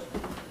preparedness.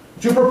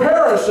 To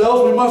prepare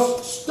ourselves, we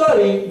must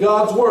study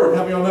God's Word.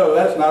 How many of you know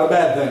that's not a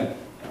bad thing?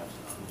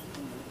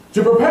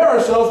 To prepare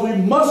ourselves, we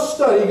must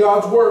study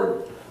God's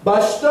Word. By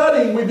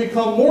studying, we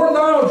become more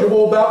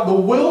knowledgeable about the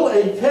will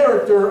and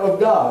character of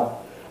God,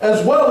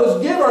 as well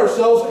as give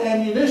ourselves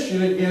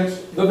ammunition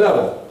against the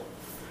devil.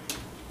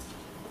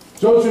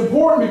 So it's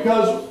important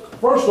because,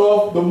 first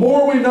off, the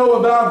more we know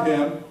about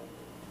Him,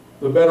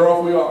 the better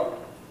off we are.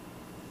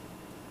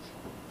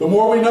 The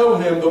more we know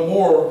Him, the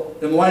more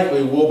and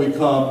likely we'll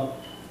become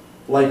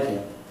like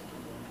Him.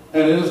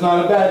 And it is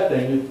not a bad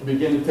thing to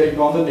begin to take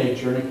on the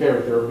nature and the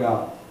character of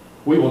God.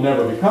 We will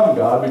never become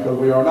God because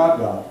we are not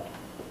God.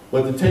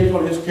 But to take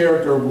on His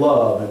character of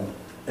love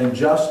and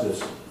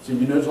justice. See,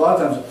 you notice a lot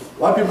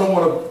of people don't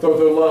want to throw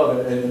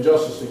love and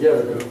justice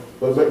together.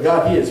 But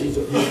God, He is. He's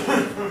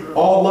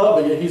all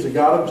love, but yet He's a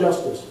God of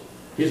justice.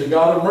 He's a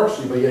God of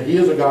mercy, but yet He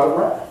is a God of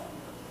wrath.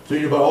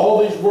 So but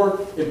all these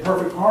work in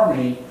perfect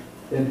harmony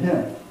in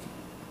Him.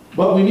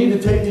 But we need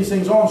to take these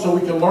things on so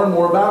we can learn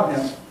more about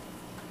Him.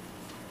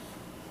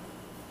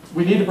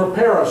 We need to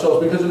prepare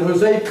ourselves, because in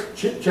Hosea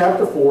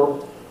chapter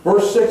 4,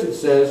 verse 6 it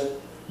says,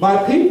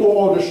 "My people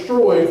are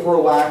destroyed for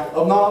lack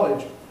of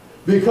knowledge.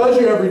 Because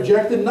you have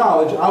rejected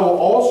knowledge, I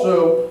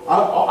also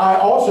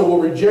will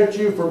reject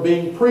you from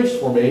being priests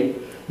for me.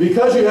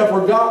 Because you have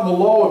forgotten the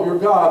law of your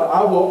God, I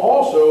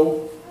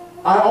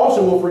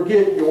also will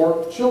forget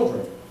your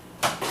children."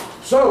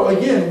 So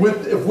again,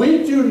 if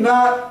we do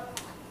not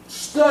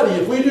study,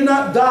 if we do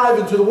not dive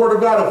into the Word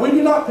of God, if we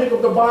do not pick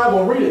up the Bible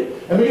and read it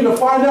and begin to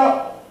find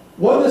out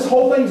what this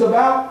whole thing's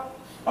about,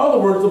 in other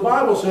words, the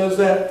Bible says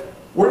that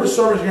we're just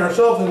servicing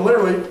ourselves, and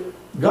literally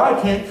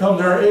God can't come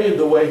to our aid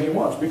the way He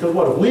wants. Because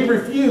what? If we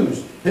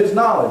refuse His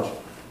knowledge,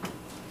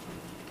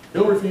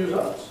 He'll refuse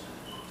us.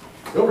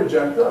 He'll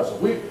reject us.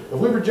 If we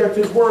reject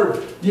His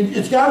Word,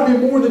 it's got to be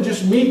more than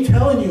just me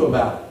telling you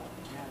about it.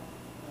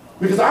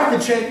 Because I can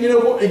change,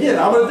 again,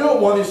 I'm going to do it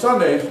one of these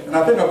Sundays, and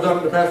I think I've done it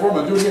in the past 4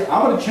 months. Do it again.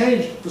 I'm going to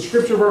change the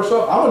scripture verse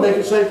up. I'm going to make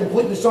it say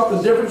completely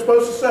something different it's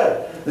supposed to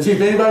say. And see if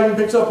anybody even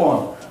picks up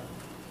on it.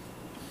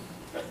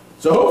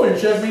 So hopefully you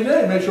check me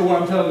today and make sure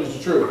what I'm telling you is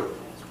the truth.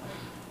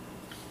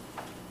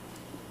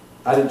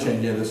 I didn't change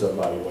any of this up,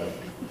 by the way.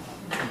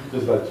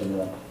 Just let you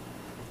know.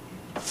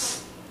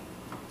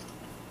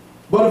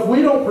 But if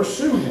we don't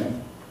pursue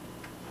Him,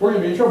 we're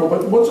going to be in trouble.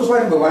 But what's this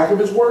like? The lack of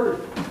His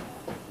Word.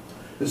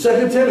 In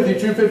 2 Timothy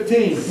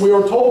 2:15, we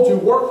are told to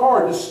work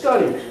hard to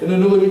study, in the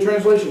New Living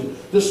Translation,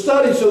 to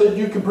study so that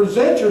you can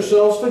present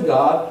yourselves to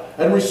God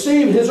and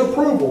receive His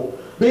approval.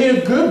 Be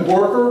a good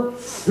worker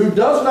who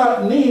does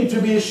not need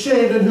to be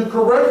ashamed and who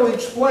correctly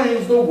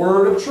explains the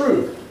word of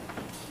truth.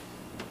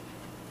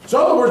 So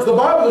in other words, the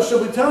Bible is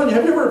simply telling you,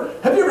 have you ever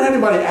had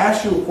anybody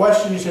ask you a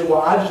question, you say,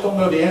 well, I just don't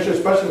know the answer,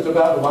 especially if it's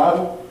about the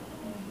Bible?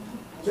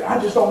 You say, I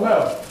just don't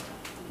know.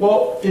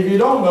 Well, if you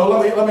don't know,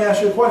 let me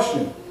ask you a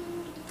question.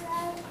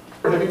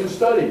 Have you been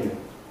studying it?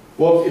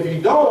 Well, if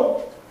you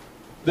don't,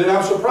 then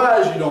I'm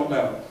surprised you don't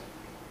know.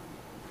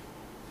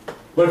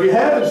 But if you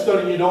have been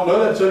studying and you don't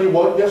know that,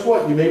 well, guess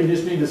what? You maybe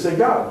just need to say,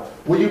 God,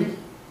 will you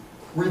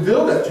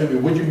reveal that to me?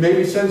 Would you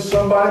maybe send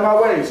somebody my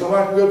way,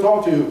 somebody I can go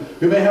talk to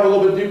who may have a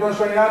little bit deeper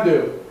understanding than I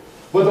do?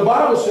 But the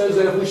Bible says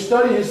that if we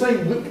study His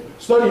thing,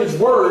 study His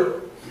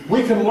Word,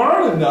 we can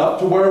learn enough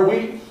to where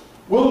we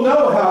will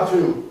know how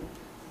to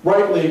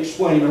rightly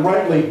explain and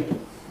rightly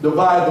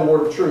divide the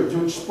word of truth,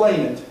 to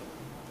explain it.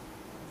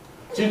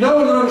 See,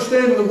 knowing and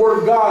understanding the Word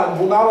of God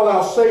will not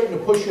allow Satan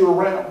to push you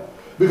around,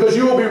 because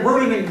you will be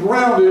rooted and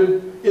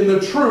grounded in the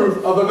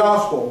truth of the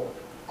gospel.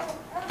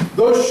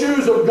 Those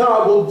shoes of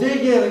God will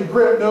dig in and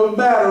grip no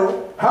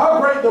matter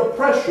how great the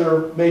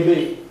pressure may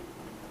be.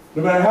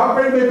 No matter how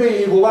great it may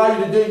be, He will allow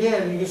you to dig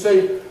in. You can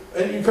say,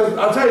 because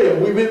I'll tell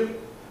you,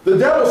 the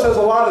devil says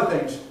a lot of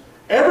things.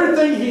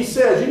 Everything he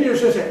says, you need to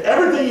understand,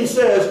 everything he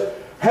says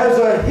has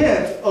a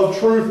hint of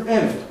truth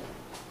in it.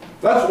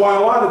 That's why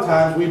a lot of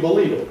times we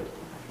believe it.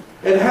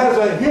 It has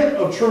a hint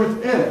of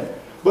truth in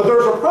it. But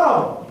there's a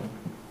problem.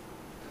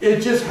 It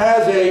just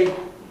has a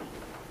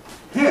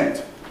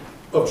hint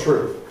of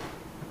truth.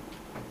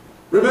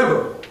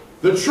 Remember,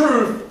 the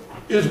truth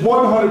is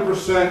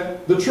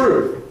 100% the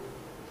truth.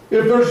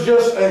 If there's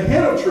just a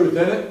hint of truth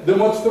in it, then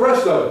what's the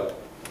rest of it?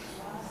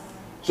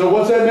 So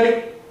what's that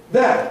make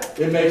that?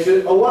 It makes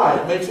it a lie.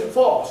 It makes it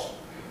false.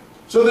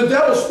 So the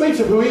devil speaks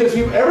of who he is.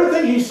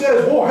 Everything he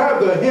says will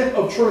have the hint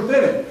of truth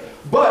in it.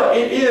 But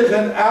it is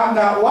an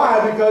out-and-out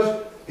lie,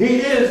 because he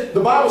is,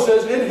 the Bible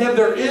says, in Him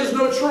there is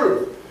no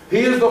truth. He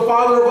is the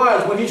father of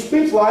lies. When he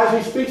speaks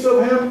lies, he speaks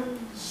of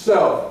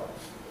himself.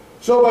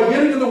 So by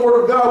getting in the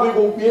Word of God,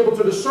 we will be able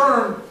to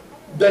discern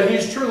that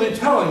He's truly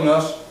telling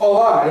us a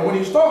lie. And when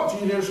He's talking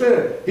to you, you understand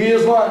it. He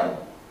is lying.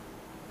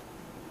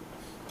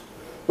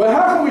 But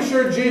how can we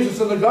share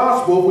Jesus in the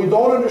gospel if we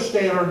don't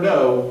understand or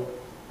know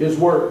His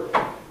Word?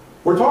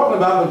 We're talking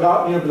about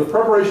the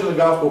preparation of the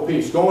gospel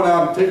piece. Going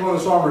out and taking on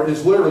this armor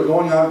is literally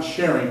going out and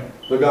sharing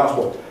the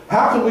gospel.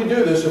 How can we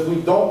do this if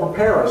we don't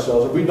prepare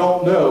ourselves, if we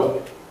don't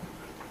know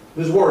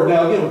His Word?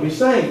 Now again, we'll be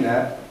saying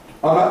that.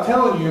 I'm not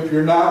telling you, if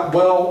you're not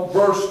well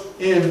versed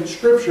in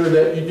Scripture,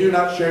 that you do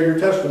not share your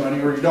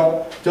testimony or you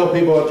don't tell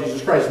people about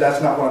Jesus Christ.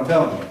 That's not what I'm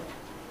telling you.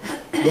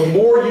 The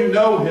more you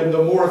know Him,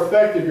 the more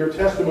effective your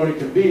testimony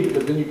can be,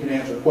 because then you can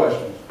answer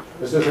questions.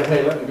 Instead of saying,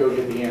 hey, let me go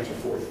get the answer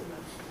for you.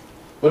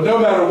 But no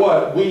matter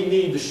what, we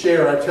need to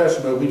share our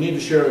testimony. We need to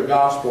share the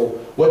gospel,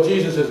 what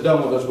Jesus has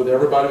done with us, with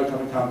everybody we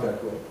come in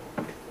contact with.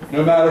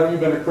 No matter if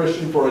you've been a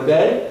Christian for a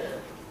day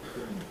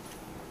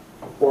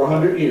or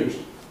 100 years.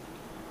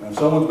 And if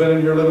someone's been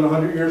in here living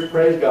 100 years,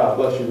 praise God.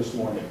 Bless you this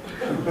morning.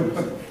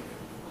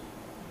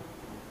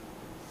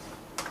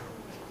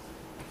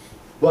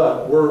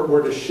 But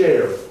we're to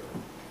share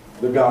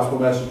the gospel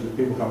message that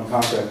people come in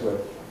contact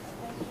with.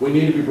 We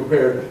need to be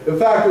prepared. In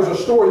fact, there's a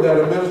story that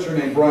a minister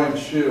named Brian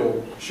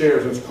Shield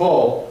shares. It's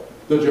called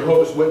the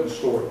Jehovah's Witness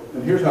story.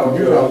 And here's how it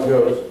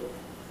goes.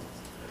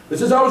 It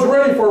says, I was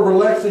ready for a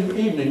relaxing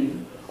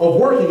evening of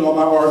working on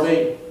my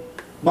RV.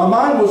 My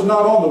mind was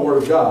not on the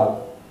Word of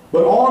God,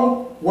 but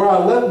on where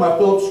I left my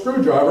Phillips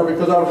screwdriver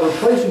because I was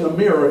replacing a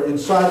mirror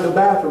inside the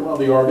bathroom of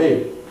the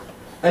RV.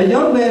 A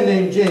young man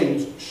named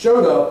James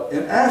showed up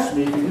and asked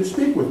me if he could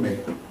speak with me.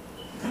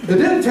 It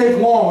didn't take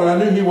long, and I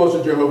knew he was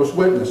a Jehovah's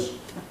Witness.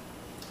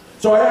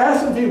 So I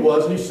asked him if he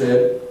was, and he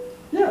said,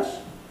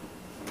 yes.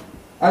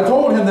 I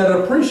told him that I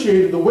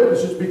appreciated the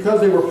witnesses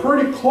because they were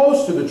pretty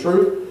close to the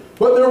truth,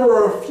 but there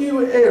were a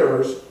few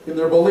errors in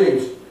their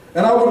beliefs.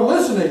 And I would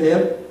listen to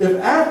him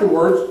if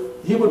afterwards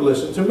he would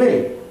listen to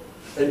me.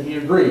 And he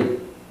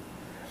agreed.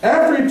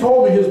 After he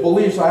told me his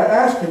beliefs, I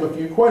asked him a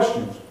few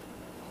questions.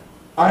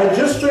 I had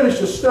just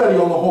finished a study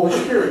on the Holy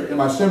Spirit in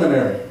my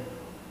seminary.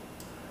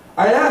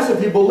 I asked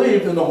if he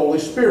believed in the Holy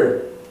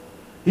Spirit.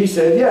 He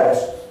said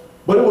yes,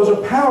 but it was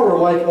a power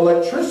like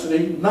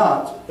electricity,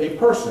 not a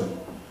person.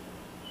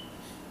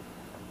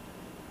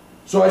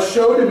 So I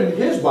showed him in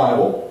his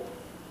Bible,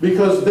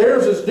 because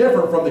theirs is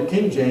different from the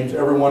King James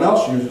everyone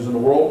else uses in the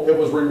world. It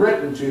was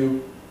rewritten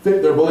to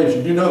fit their beliefs.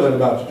 You do know that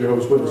about the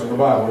Jehovah's Witnesses in the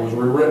Bible. It was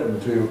rewritten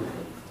to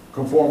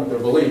conform with their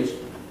beliefs.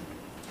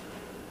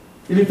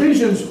 In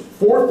Ephesians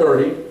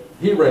 4:30,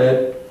 he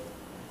read,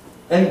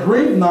 and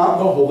grieve not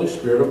the Holy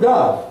Spirit of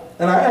God.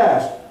 And I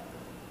asked,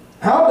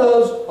 how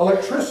does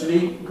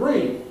electricity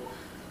grieve?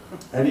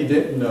 And he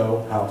didn't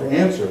know how to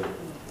answer.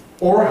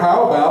 Or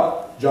how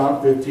about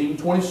John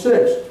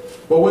 15:26?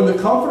 But when the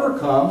Comforter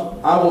comes,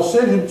 I will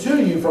send him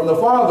to you from the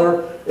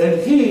Father,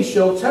 and he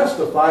shall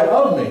testify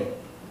of me.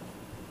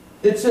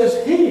 It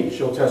says he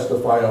shall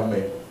testify of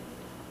me.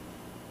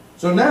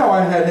 So now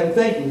I had him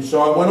thinking,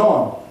 so I went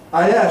on.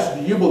 I asked,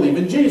 do you believe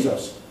in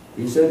Jesus?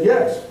 He said,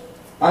 yes.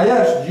 I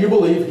asked, do you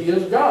believe he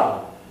is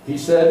God? He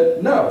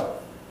said, no.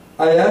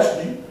 I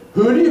asked,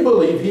 who do you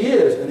believe he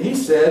is? And he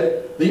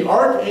said, the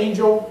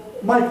Archangel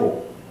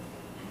Michael.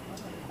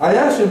 I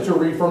asked him to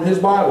read from his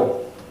Bible.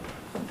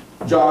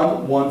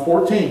 John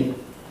 1:14.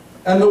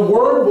 And the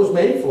Word was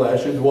made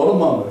flesh and dwelt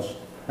among us.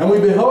 And we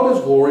beheld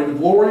his glory, the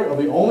glory of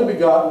the only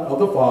begotten of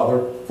the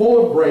Father,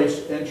 full of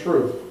grace and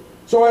truth.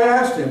 So I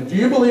asked him, do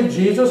you believe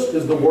Jesus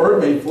is the Word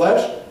made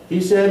flesh?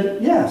 He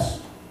said,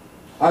 yes.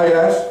 I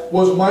asked,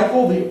 was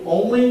Michael the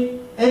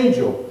only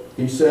angel?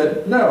 He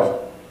said,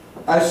 no.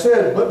 I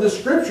said, but the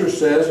Scripture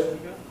says,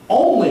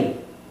 only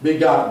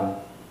begotten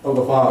of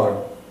the Father.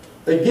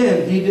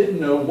 Again, he didn't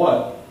know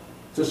what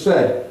to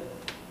say.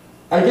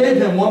 I gave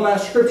him one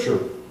last scripture.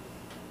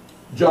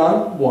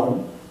 John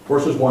 1,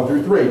 verses 1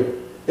 through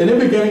 3. In the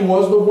beginning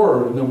was the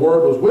Word, and the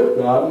Word was with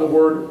God, and the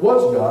Word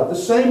was God. The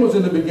same was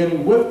in the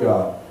beginning with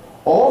God.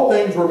 All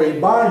things were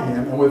made by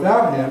him, and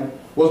without him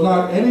was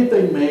not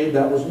anything made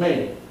that was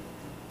made.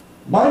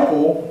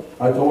 Michael,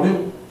 I told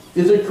him,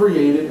 is a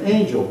created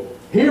angel.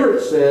 Here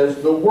it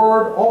says the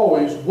Word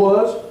always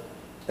was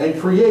and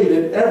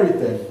created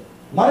everything.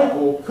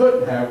 Michael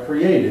couldn't have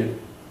created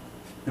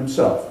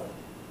himself.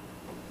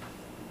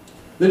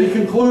 Then he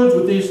concludes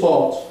with these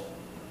thoughts.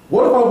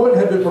 What if I wouldn't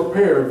have been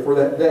prepared for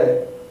that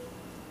day?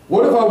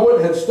 What if I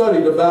wouldn't have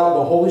studied about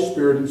the Holy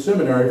Spirit in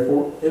seminary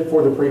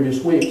for the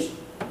previous weeks?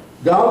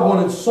 God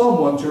wanted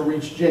someone to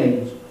reach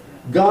James.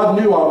 God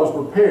knew I was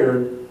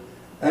prepared,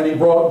 and he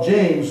brought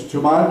James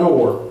to my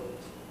door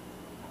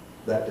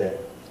that day.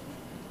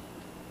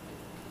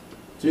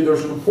 See,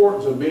 there's an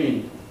importance of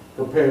being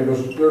prepared.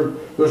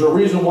 There's a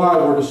reason why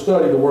we're to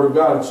study the Word of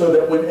God, so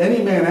that when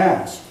any man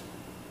asks,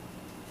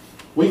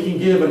 we can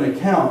give an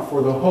account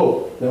for the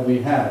hope that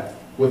we have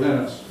within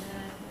us.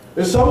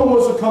 If someone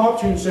was to come up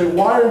to you and say,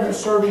 why are you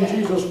serving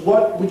Jesus?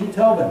 What would you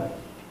tell them?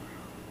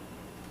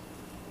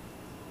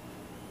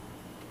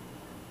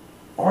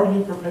 Are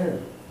you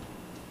prepared?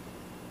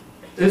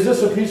 Is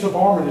this a piece of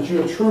armor that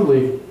you have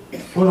truly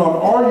put on?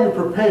 Are you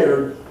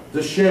prepared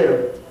to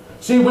share?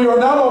 See, we are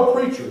not all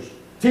preachers,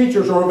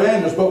 teachers, or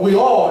evangelists, but we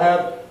all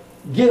have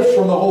gifts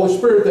from the Holy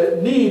Spirit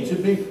that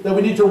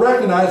we need to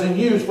recognize and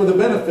use for the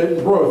benefit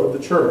and growth of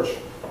the church.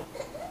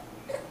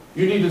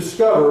 You need to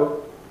discover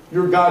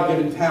your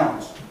God-given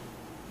talents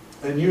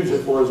and use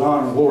it for His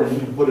honor and glory. You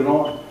need to put it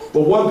on.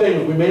 But one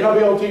thing is, we may not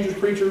be all teachers,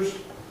 preachers,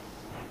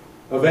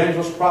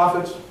 evangelists,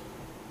 prophets,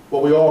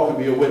 but we all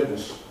can be a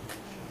witness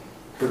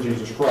for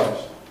Jesus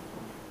Christ.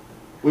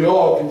 We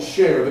all can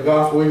share the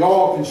gospel. We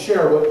all can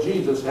share what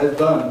Jesus has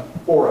done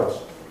for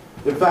us.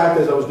 In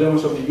fact, as I was doing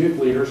with some of the youth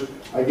leaders,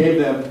 I gave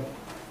them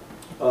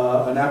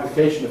an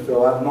application to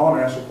fill out, and on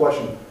and asked a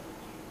question.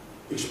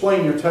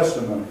 Explain your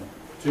testimony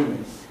to me.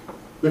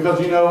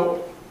 Because, you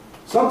know,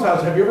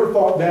 sometimes, have you ever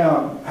thought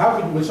down,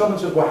 when someone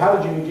says, well, how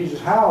did you meet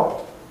Jesus?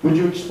 How would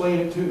you explain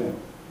it to them?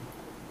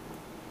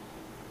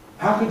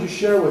 How could you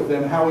share with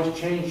them how He's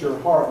changed your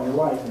heart and your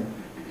life? And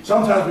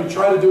sometimes we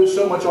try to do it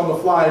so much on the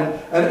fly.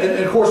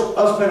 And of course,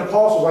 us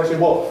Pentecostals, I say,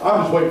 well,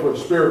 I'm just waiting for the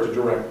Spirit to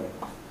direct me.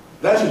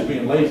 That's just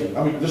being lazy.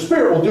 I mean, the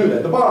Spirit will do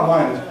that. The bottom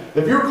line is,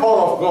 if you're caught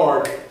off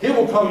guard, He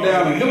will come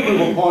down and He'll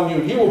move upon you,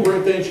 and He will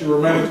bring things to your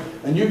remembrance,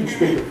 and you can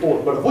speak it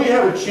forth. But if we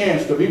have a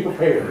chance to be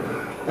prepared,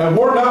 and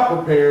we're not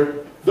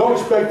prepared, don't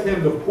expect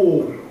Him to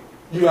pull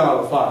you out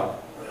of the fire.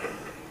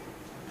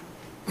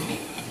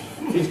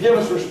 He's given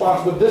us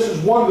responsibility. This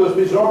is one of those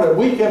pieces of armor that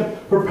we can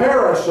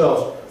prepare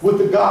ourselves with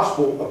the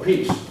gospel of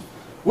peace.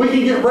 We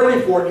can get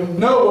ready for it. You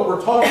know what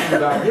we're talking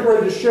about. Get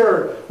ready to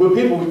share it with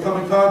people we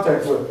come in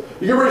contact with.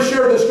 You get ready to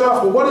share this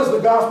gospel. What is the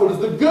gospel? It's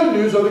the good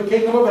news of the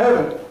kingdom of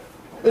heaven.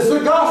 It's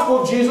the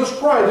gospel of Jesus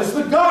Christ. It's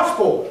the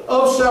gospel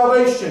of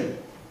salvation.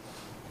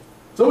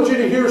 So I want you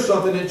to hear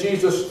something that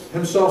Jesus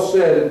himself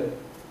said.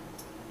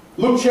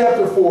 In Luke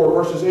chapter 4,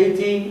 verses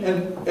 18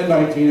 and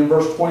 19, and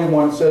verse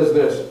 21 says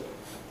this.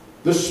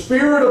 The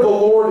Spirit of the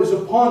Lord is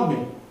upon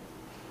me,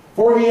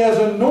 for He has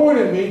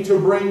anointed me to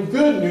bring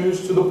good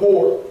news to the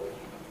poor.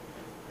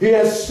 He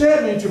has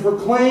sent me to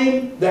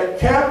proclaim that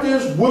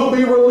captives will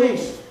be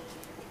released,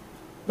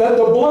 that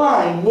the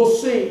blind will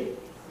see,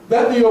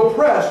 that the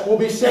oppressed will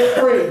be set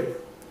free,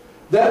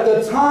 that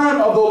the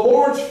time of the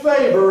Lord's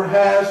favor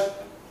has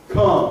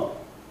come.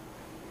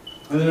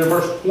 And then in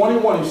verse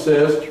 21 he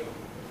says,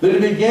 that He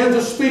began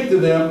to speak to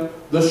them,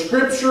 the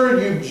scripture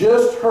you've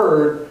just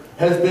heard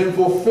has been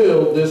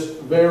fulfilled this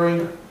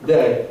very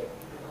day.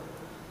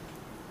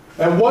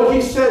 And what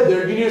he said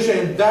there, you need to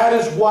understand, that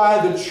is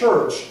why the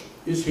church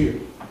is here.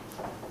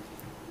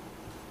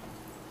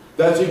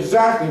 That's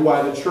exactly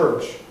why the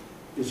church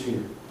is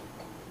here.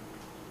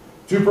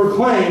 To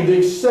proclaim the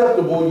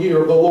acceptable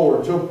year of the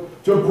Lord. To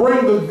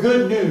bring the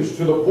good news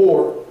to the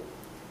poor.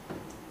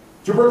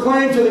 To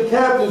proclaim to the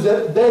captives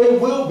that they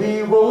will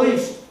be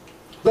released.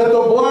 That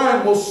the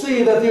blind will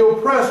see, that the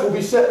oppressed will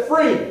be set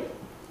free.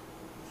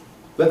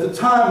 That the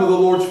time of the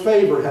Lord's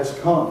favor has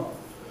come.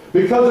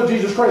 Because of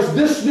Jesus Christ.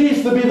 This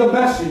needs to be the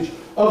message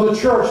of the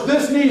church.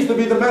 This needs to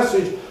be the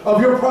message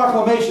of your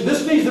proclamation.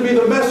 This needs to be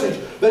the message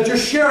that you're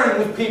sharing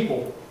with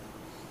people.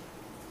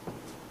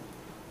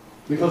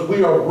 Because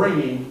we are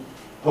bringing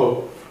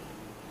hope.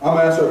 I'm going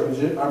to ask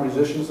our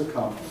musicians to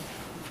come.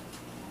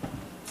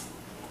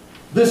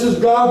 This is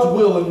God's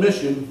will and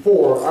mission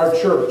for our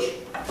church.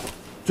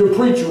 To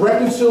preach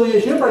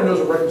reconciliation. Everybody knows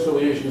what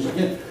reconciliation is.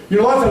 Again, you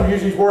know, a lot of times we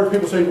use these words,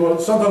 people say, well,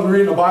 sometimes we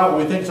read in the Bible,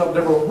 we think something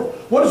different.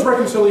 What is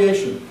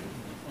reconciliation?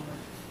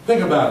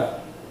 Think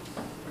about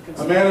it.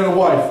 A man and a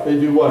wife, they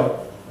do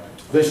what?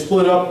 They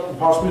split up and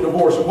possibly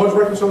divorce. And what's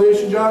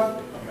reconciliation, John?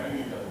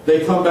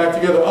 They come back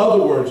together. In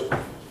other words,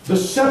 the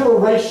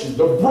separation,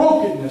 the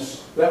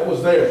brokenness that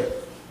was there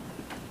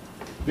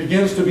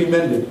begins to be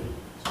mended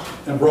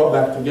and brought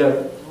back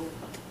together.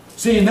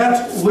 See, and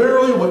that's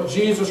literally what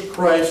Jesus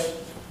Christ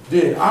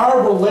did.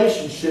 Our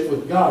relationship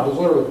with God was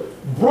literally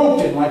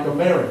broken like a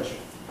marriage.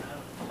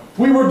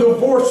 We were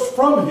divorced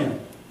from Him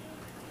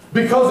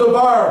because of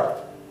our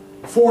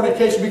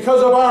fornication,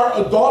 because of our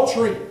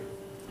adultery.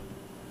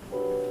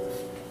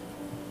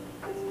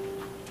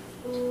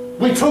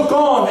 We took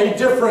on a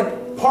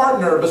different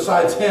partner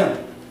besides Him.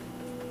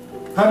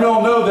 How many of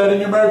y'all know that in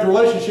your marriage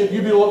relationship,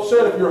 you'd be a little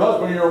upset if your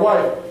husband or your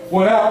wife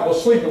went out and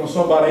was sleeping with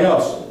somebody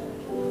else?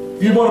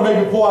 You'd want to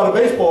maybe pull out a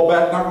baseball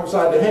bat and knock him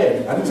upside the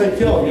head. I didn't say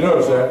kill him, you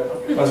notice that.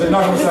 I said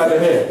knock him upside the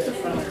head.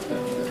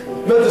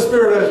 Let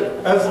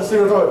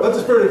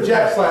the spirit of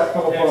Jack Slap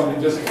come upon him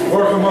and just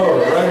work him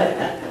over,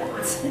 right?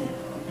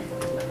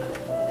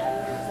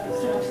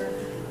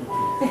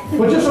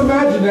 But just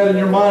imagine that in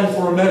your mind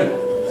for a minute.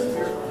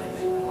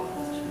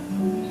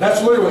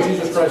 That's literally what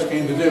Jesus Christ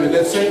came to do. In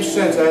that same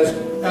sense,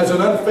 as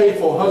an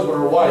unfaithful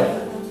husband or wife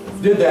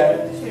did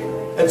that,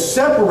 and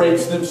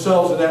separates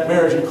themselves in that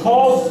marriage and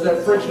causes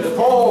that friction, it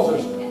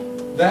causes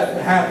that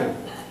to happen.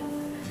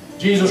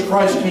 Jesus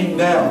Christ came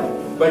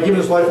down by giving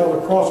His life on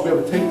the cross to be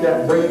able to take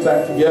that and bring it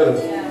back together.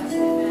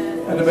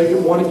 And to make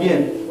it one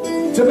again.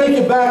 To make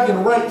it back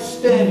in right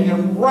standing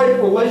and right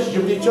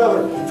relationship with each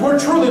other. To where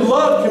truly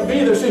love can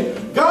be there. See,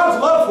 God's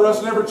love for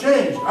us never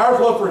changed. Our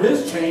love for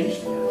His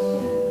changed.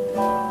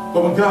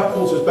 But when God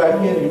pulls us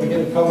back in, He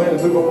begins to come in and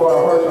move upon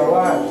our hearts and our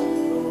lives.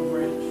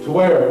 To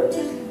where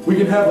we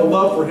can have the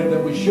love for Him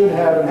that we should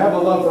have, and have the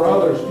love for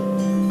others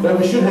that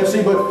we should have.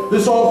 See, but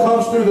this all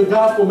comes through the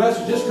gospel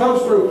message. This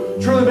comes through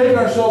truly making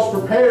ourselves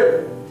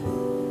prepared.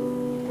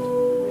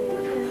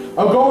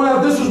 Of going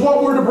out, this is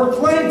what we're to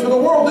proclaim to the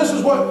world. This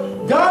is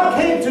what God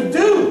came to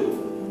do.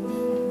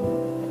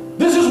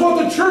 This is what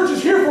the church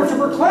is here for, to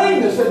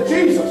proclaim this, that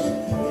Jesus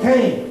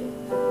came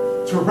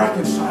to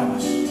reconcile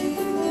us.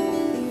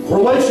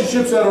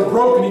 Relationships that are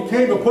broken, He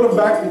came to put them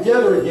back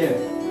together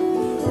again.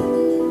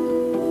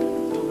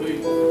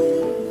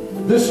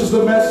 This is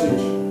the message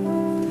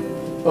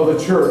of the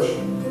church.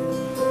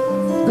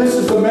 This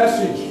is the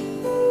message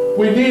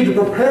we need to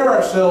prepare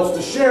ourselves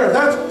to share.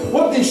 That's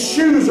what these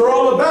shoes are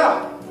all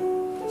about.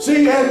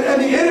 See,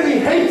 and the enemy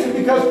hates it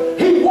because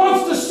he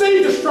wants to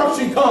see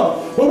destruction come.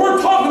 But we're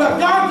talking about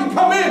God can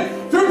come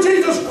in through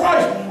Jesus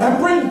Christ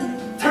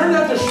and turn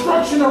that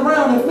destruction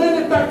around and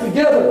mend it back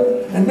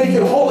together and make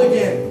it whole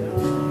again.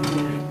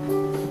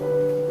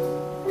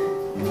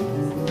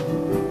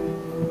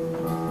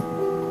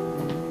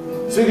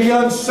 See, the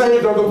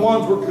unsaved are the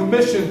ones we're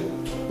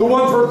commissioned, the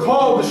ones we're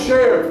called to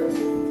share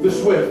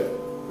this with.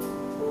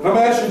 And I'm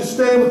asking you to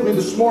stand with me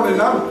this morning.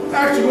 And I'm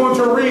actually going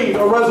to read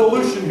a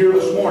resolution here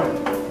this morning.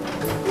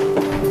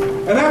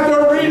 And after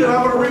I read it,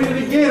 I'm going to read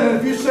it again. And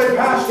if you say,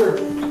 Pastor,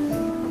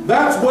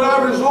 That's what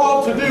I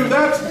resolved to do.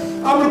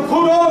 I'm going to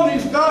put on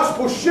these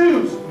gospel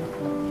shoes.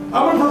 I'm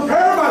going to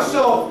prepare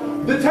myself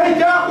to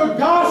take out the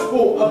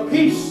gospel of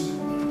peace.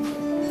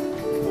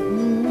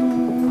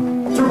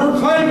 To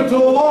proclaim it to the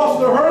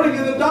lost, the hurting,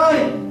 and the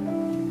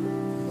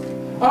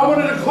dying. I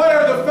want to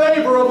declare the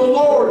favor of the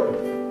Lord,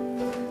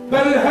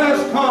 that it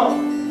has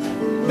come,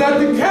 that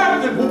the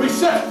captive will be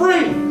set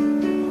free,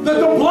 that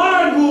the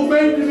blind will be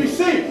made to be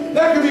seen.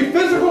 That can be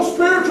physical,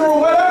 spiritual,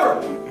 or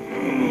whatever.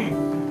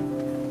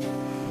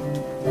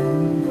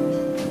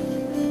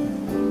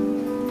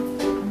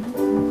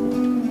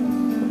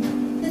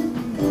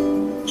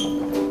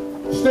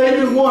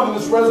 Statement 1 in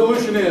this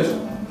resolution is,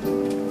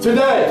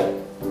 today,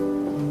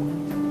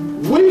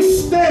 we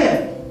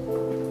stand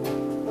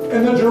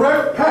in the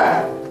direct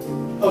path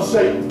of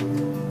Satan.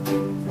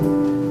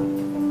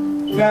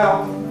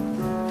 Now,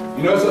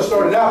 you notice I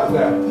started out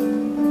with that.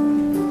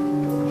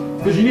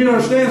 Because you need to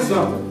understand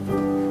something.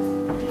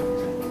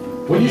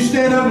 When you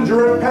stand on the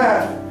direct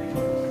path,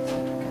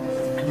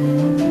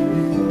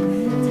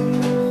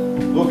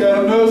 look at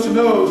them nose to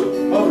nose,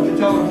 others, you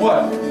tell them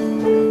what?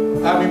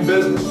 I mean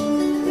business.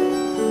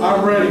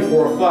 I'm ready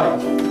for a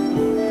fight.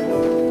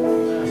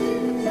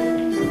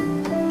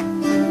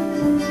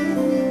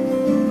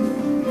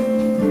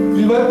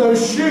 You let those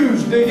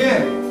shoes dig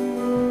in.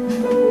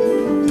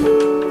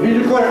 You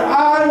declare,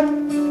 I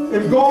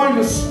am going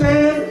to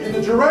stand in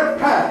the direct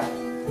path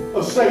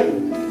of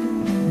Satan.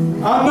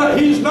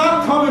 He's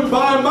not coming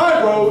by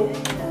my road.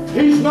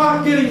 He's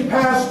not getting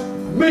past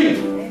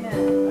me.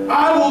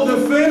 I will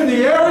defend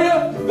the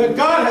area that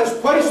God has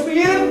placed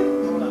me in.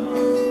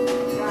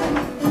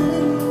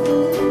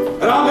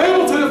 And I'm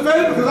able to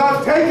defend it because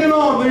I've taken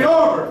on the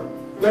armor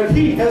that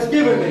He has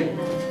given me.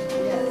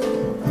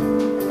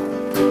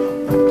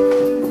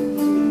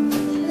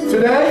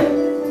 Today,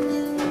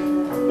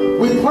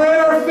 we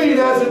plant our feet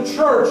as a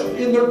church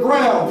in the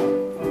ground,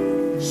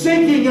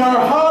 sinking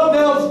our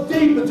hobnails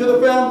deep into the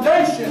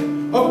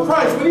foundation of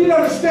Christ. We need to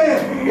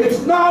understand,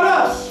 it's not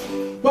us,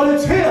 but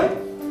it's Him.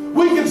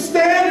 We can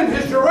stand in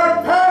His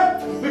direct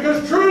path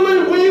because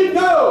truly we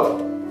know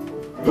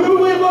who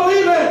we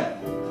believe in.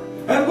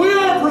 And we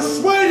are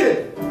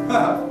persuaded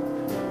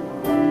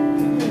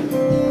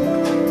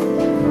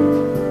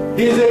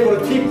He is able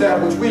to keep that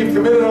which we've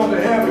committed unto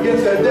Him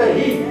against that day.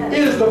 He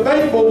is the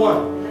faithful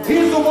one.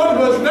 He's the one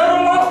who has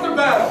never lost a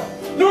battle,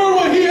 nor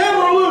will He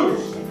ever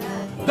lose.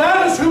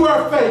 That is who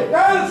our faith,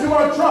 that is who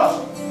our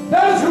trust,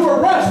 that is who we're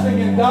resting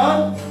in,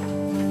 Don.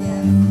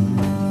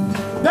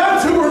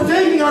 That's who we're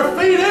digging our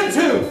feet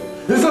into,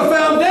 is the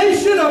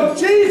foundation of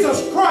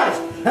Jesus Christ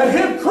and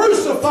Him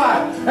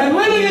crucified and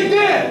living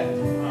again.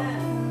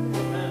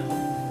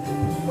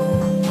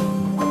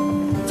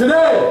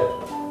 Today,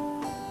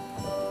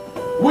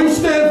 we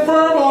stand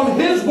firm on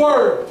His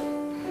Word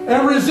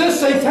and resist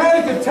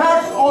satanic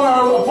attacks upon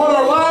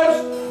our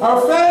lives,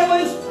 our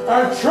families,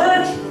 our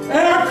church,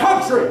 and our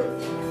country.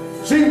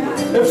 See,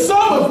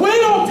 if we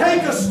don't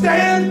take a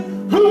stand,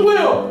 who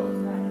will?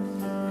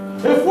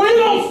 If we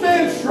don't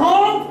stand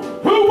strong,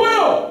 who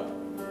will?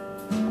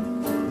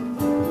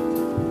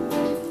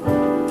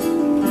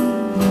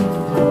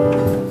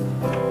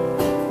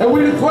 And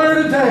we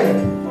declare today,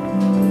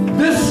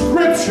 this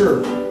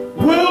scripture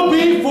will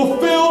be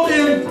fulfilled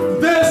in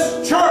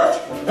this church.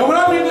 And when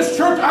I mean this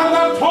church, I'm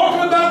not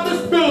talking about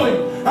this building.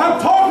 I'm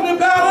talking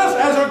about us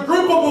as a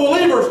group of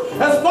believers,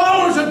 as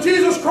followers of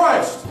Jesus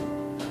Christ.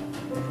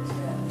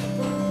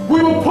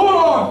 We will put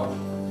on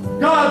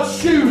God's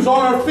shoes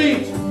on our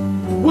feet.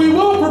 We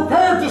will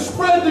prepare to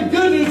spread the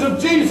good news of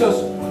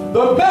Jesus,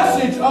 the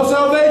message of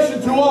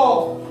salvation to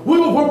all. We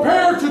will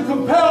prepare to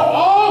compel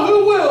all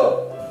who will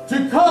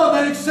to come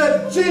and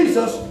accept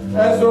Jesus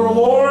as their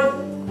Lord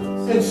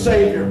and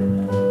Savior.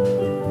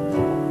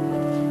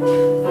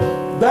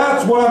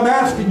 That's what I'm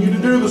asking you to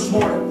do this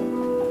morning.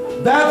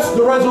 That's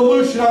the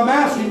resolution I'm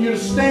asking you to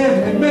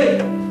stand and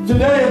make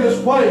today in this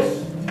place.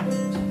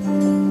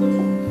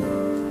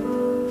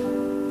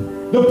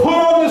 To put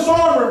on this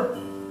armor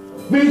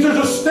means there's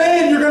a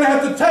stand you're going to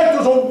have to take.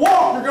 There's a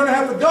walk you're going to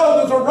have to go.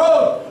 There's a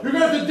road you're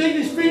going to have to dig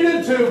these feet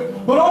into.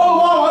 But all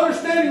the while,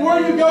 understanding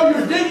where you go,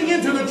 you're digging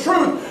into the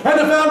truth and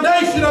the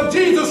foundation of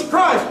Jesus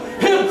Christ,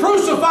 Him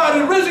crucified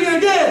and risen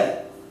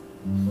again.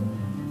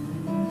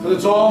 Because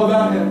it's all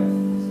about Him.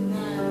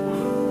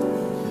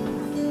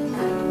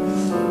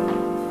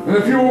 And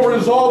if you will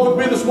resolve with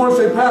me this morning,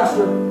 say,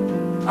 Pastor,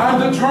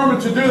 I'm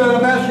determined to do that.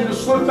 I'm asking you to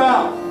slip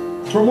out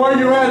from where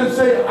you're at and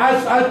say,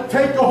 I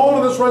take a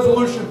hold of this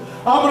resolution.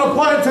 I'm going to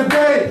apply it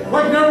today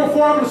like never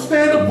before. I'm going to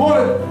stand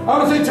upon it.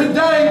 I'm going to say,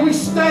 today we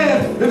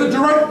stand in the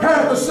direct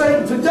path of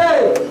Satan.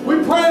 Today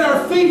we plant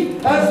our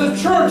feet as the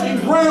church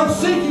in ground,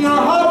 sinking our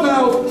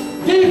hobnails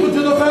deep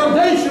into the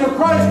foundation of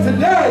Christ.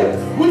 Today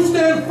we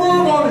stand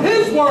firm on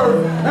His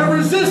Word and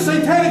resist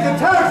satanic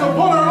attacks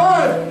upon our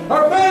lives,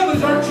 our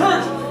families, our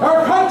church,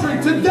 our country.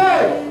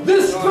 Today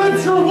this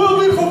scripture will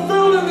be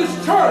fulfilled in this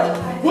church.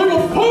 We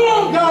will put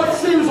on God's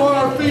shoes on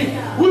our feet.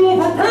 We will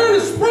prepare to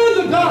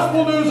spread the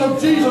gospel news of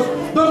Jesus,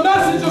 the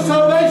message of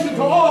salvation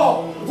to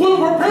all. We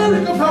will prepare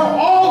to compel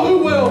all who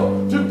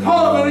will to come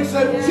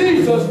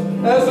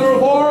as their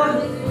Lord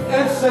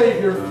and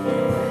Savior.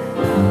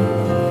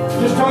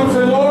 Just tell them,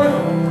 say, Lord,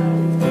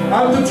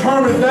 I'm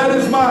determined. That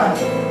is my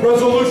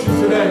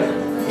resolution today.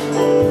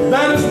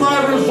 That is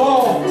my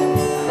resolve.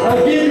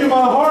 I give you my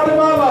heart and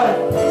my life.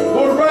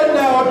 Lord, right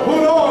now I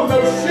put on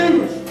those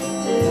shoes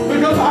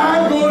because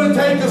I'm going to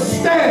take a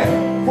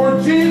stand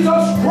for Jesus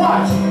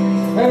Christ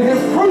and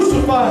Him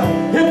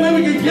crucified, Him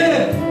living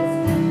again.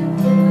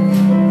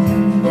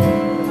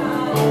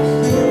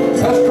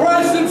 As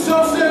Christ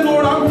Himself said,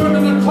 Lord, I'm going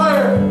to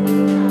declare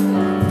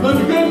the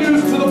good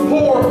news to the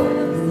poor.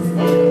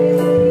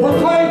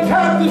 Proclaim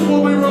captives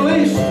will be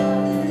released,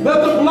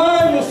 that the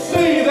blind will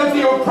see, that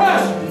the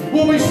oppressed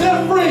will be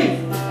set free,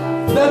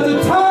 that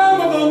the time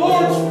of the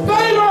Lord's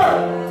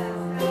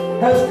favor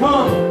has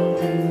come.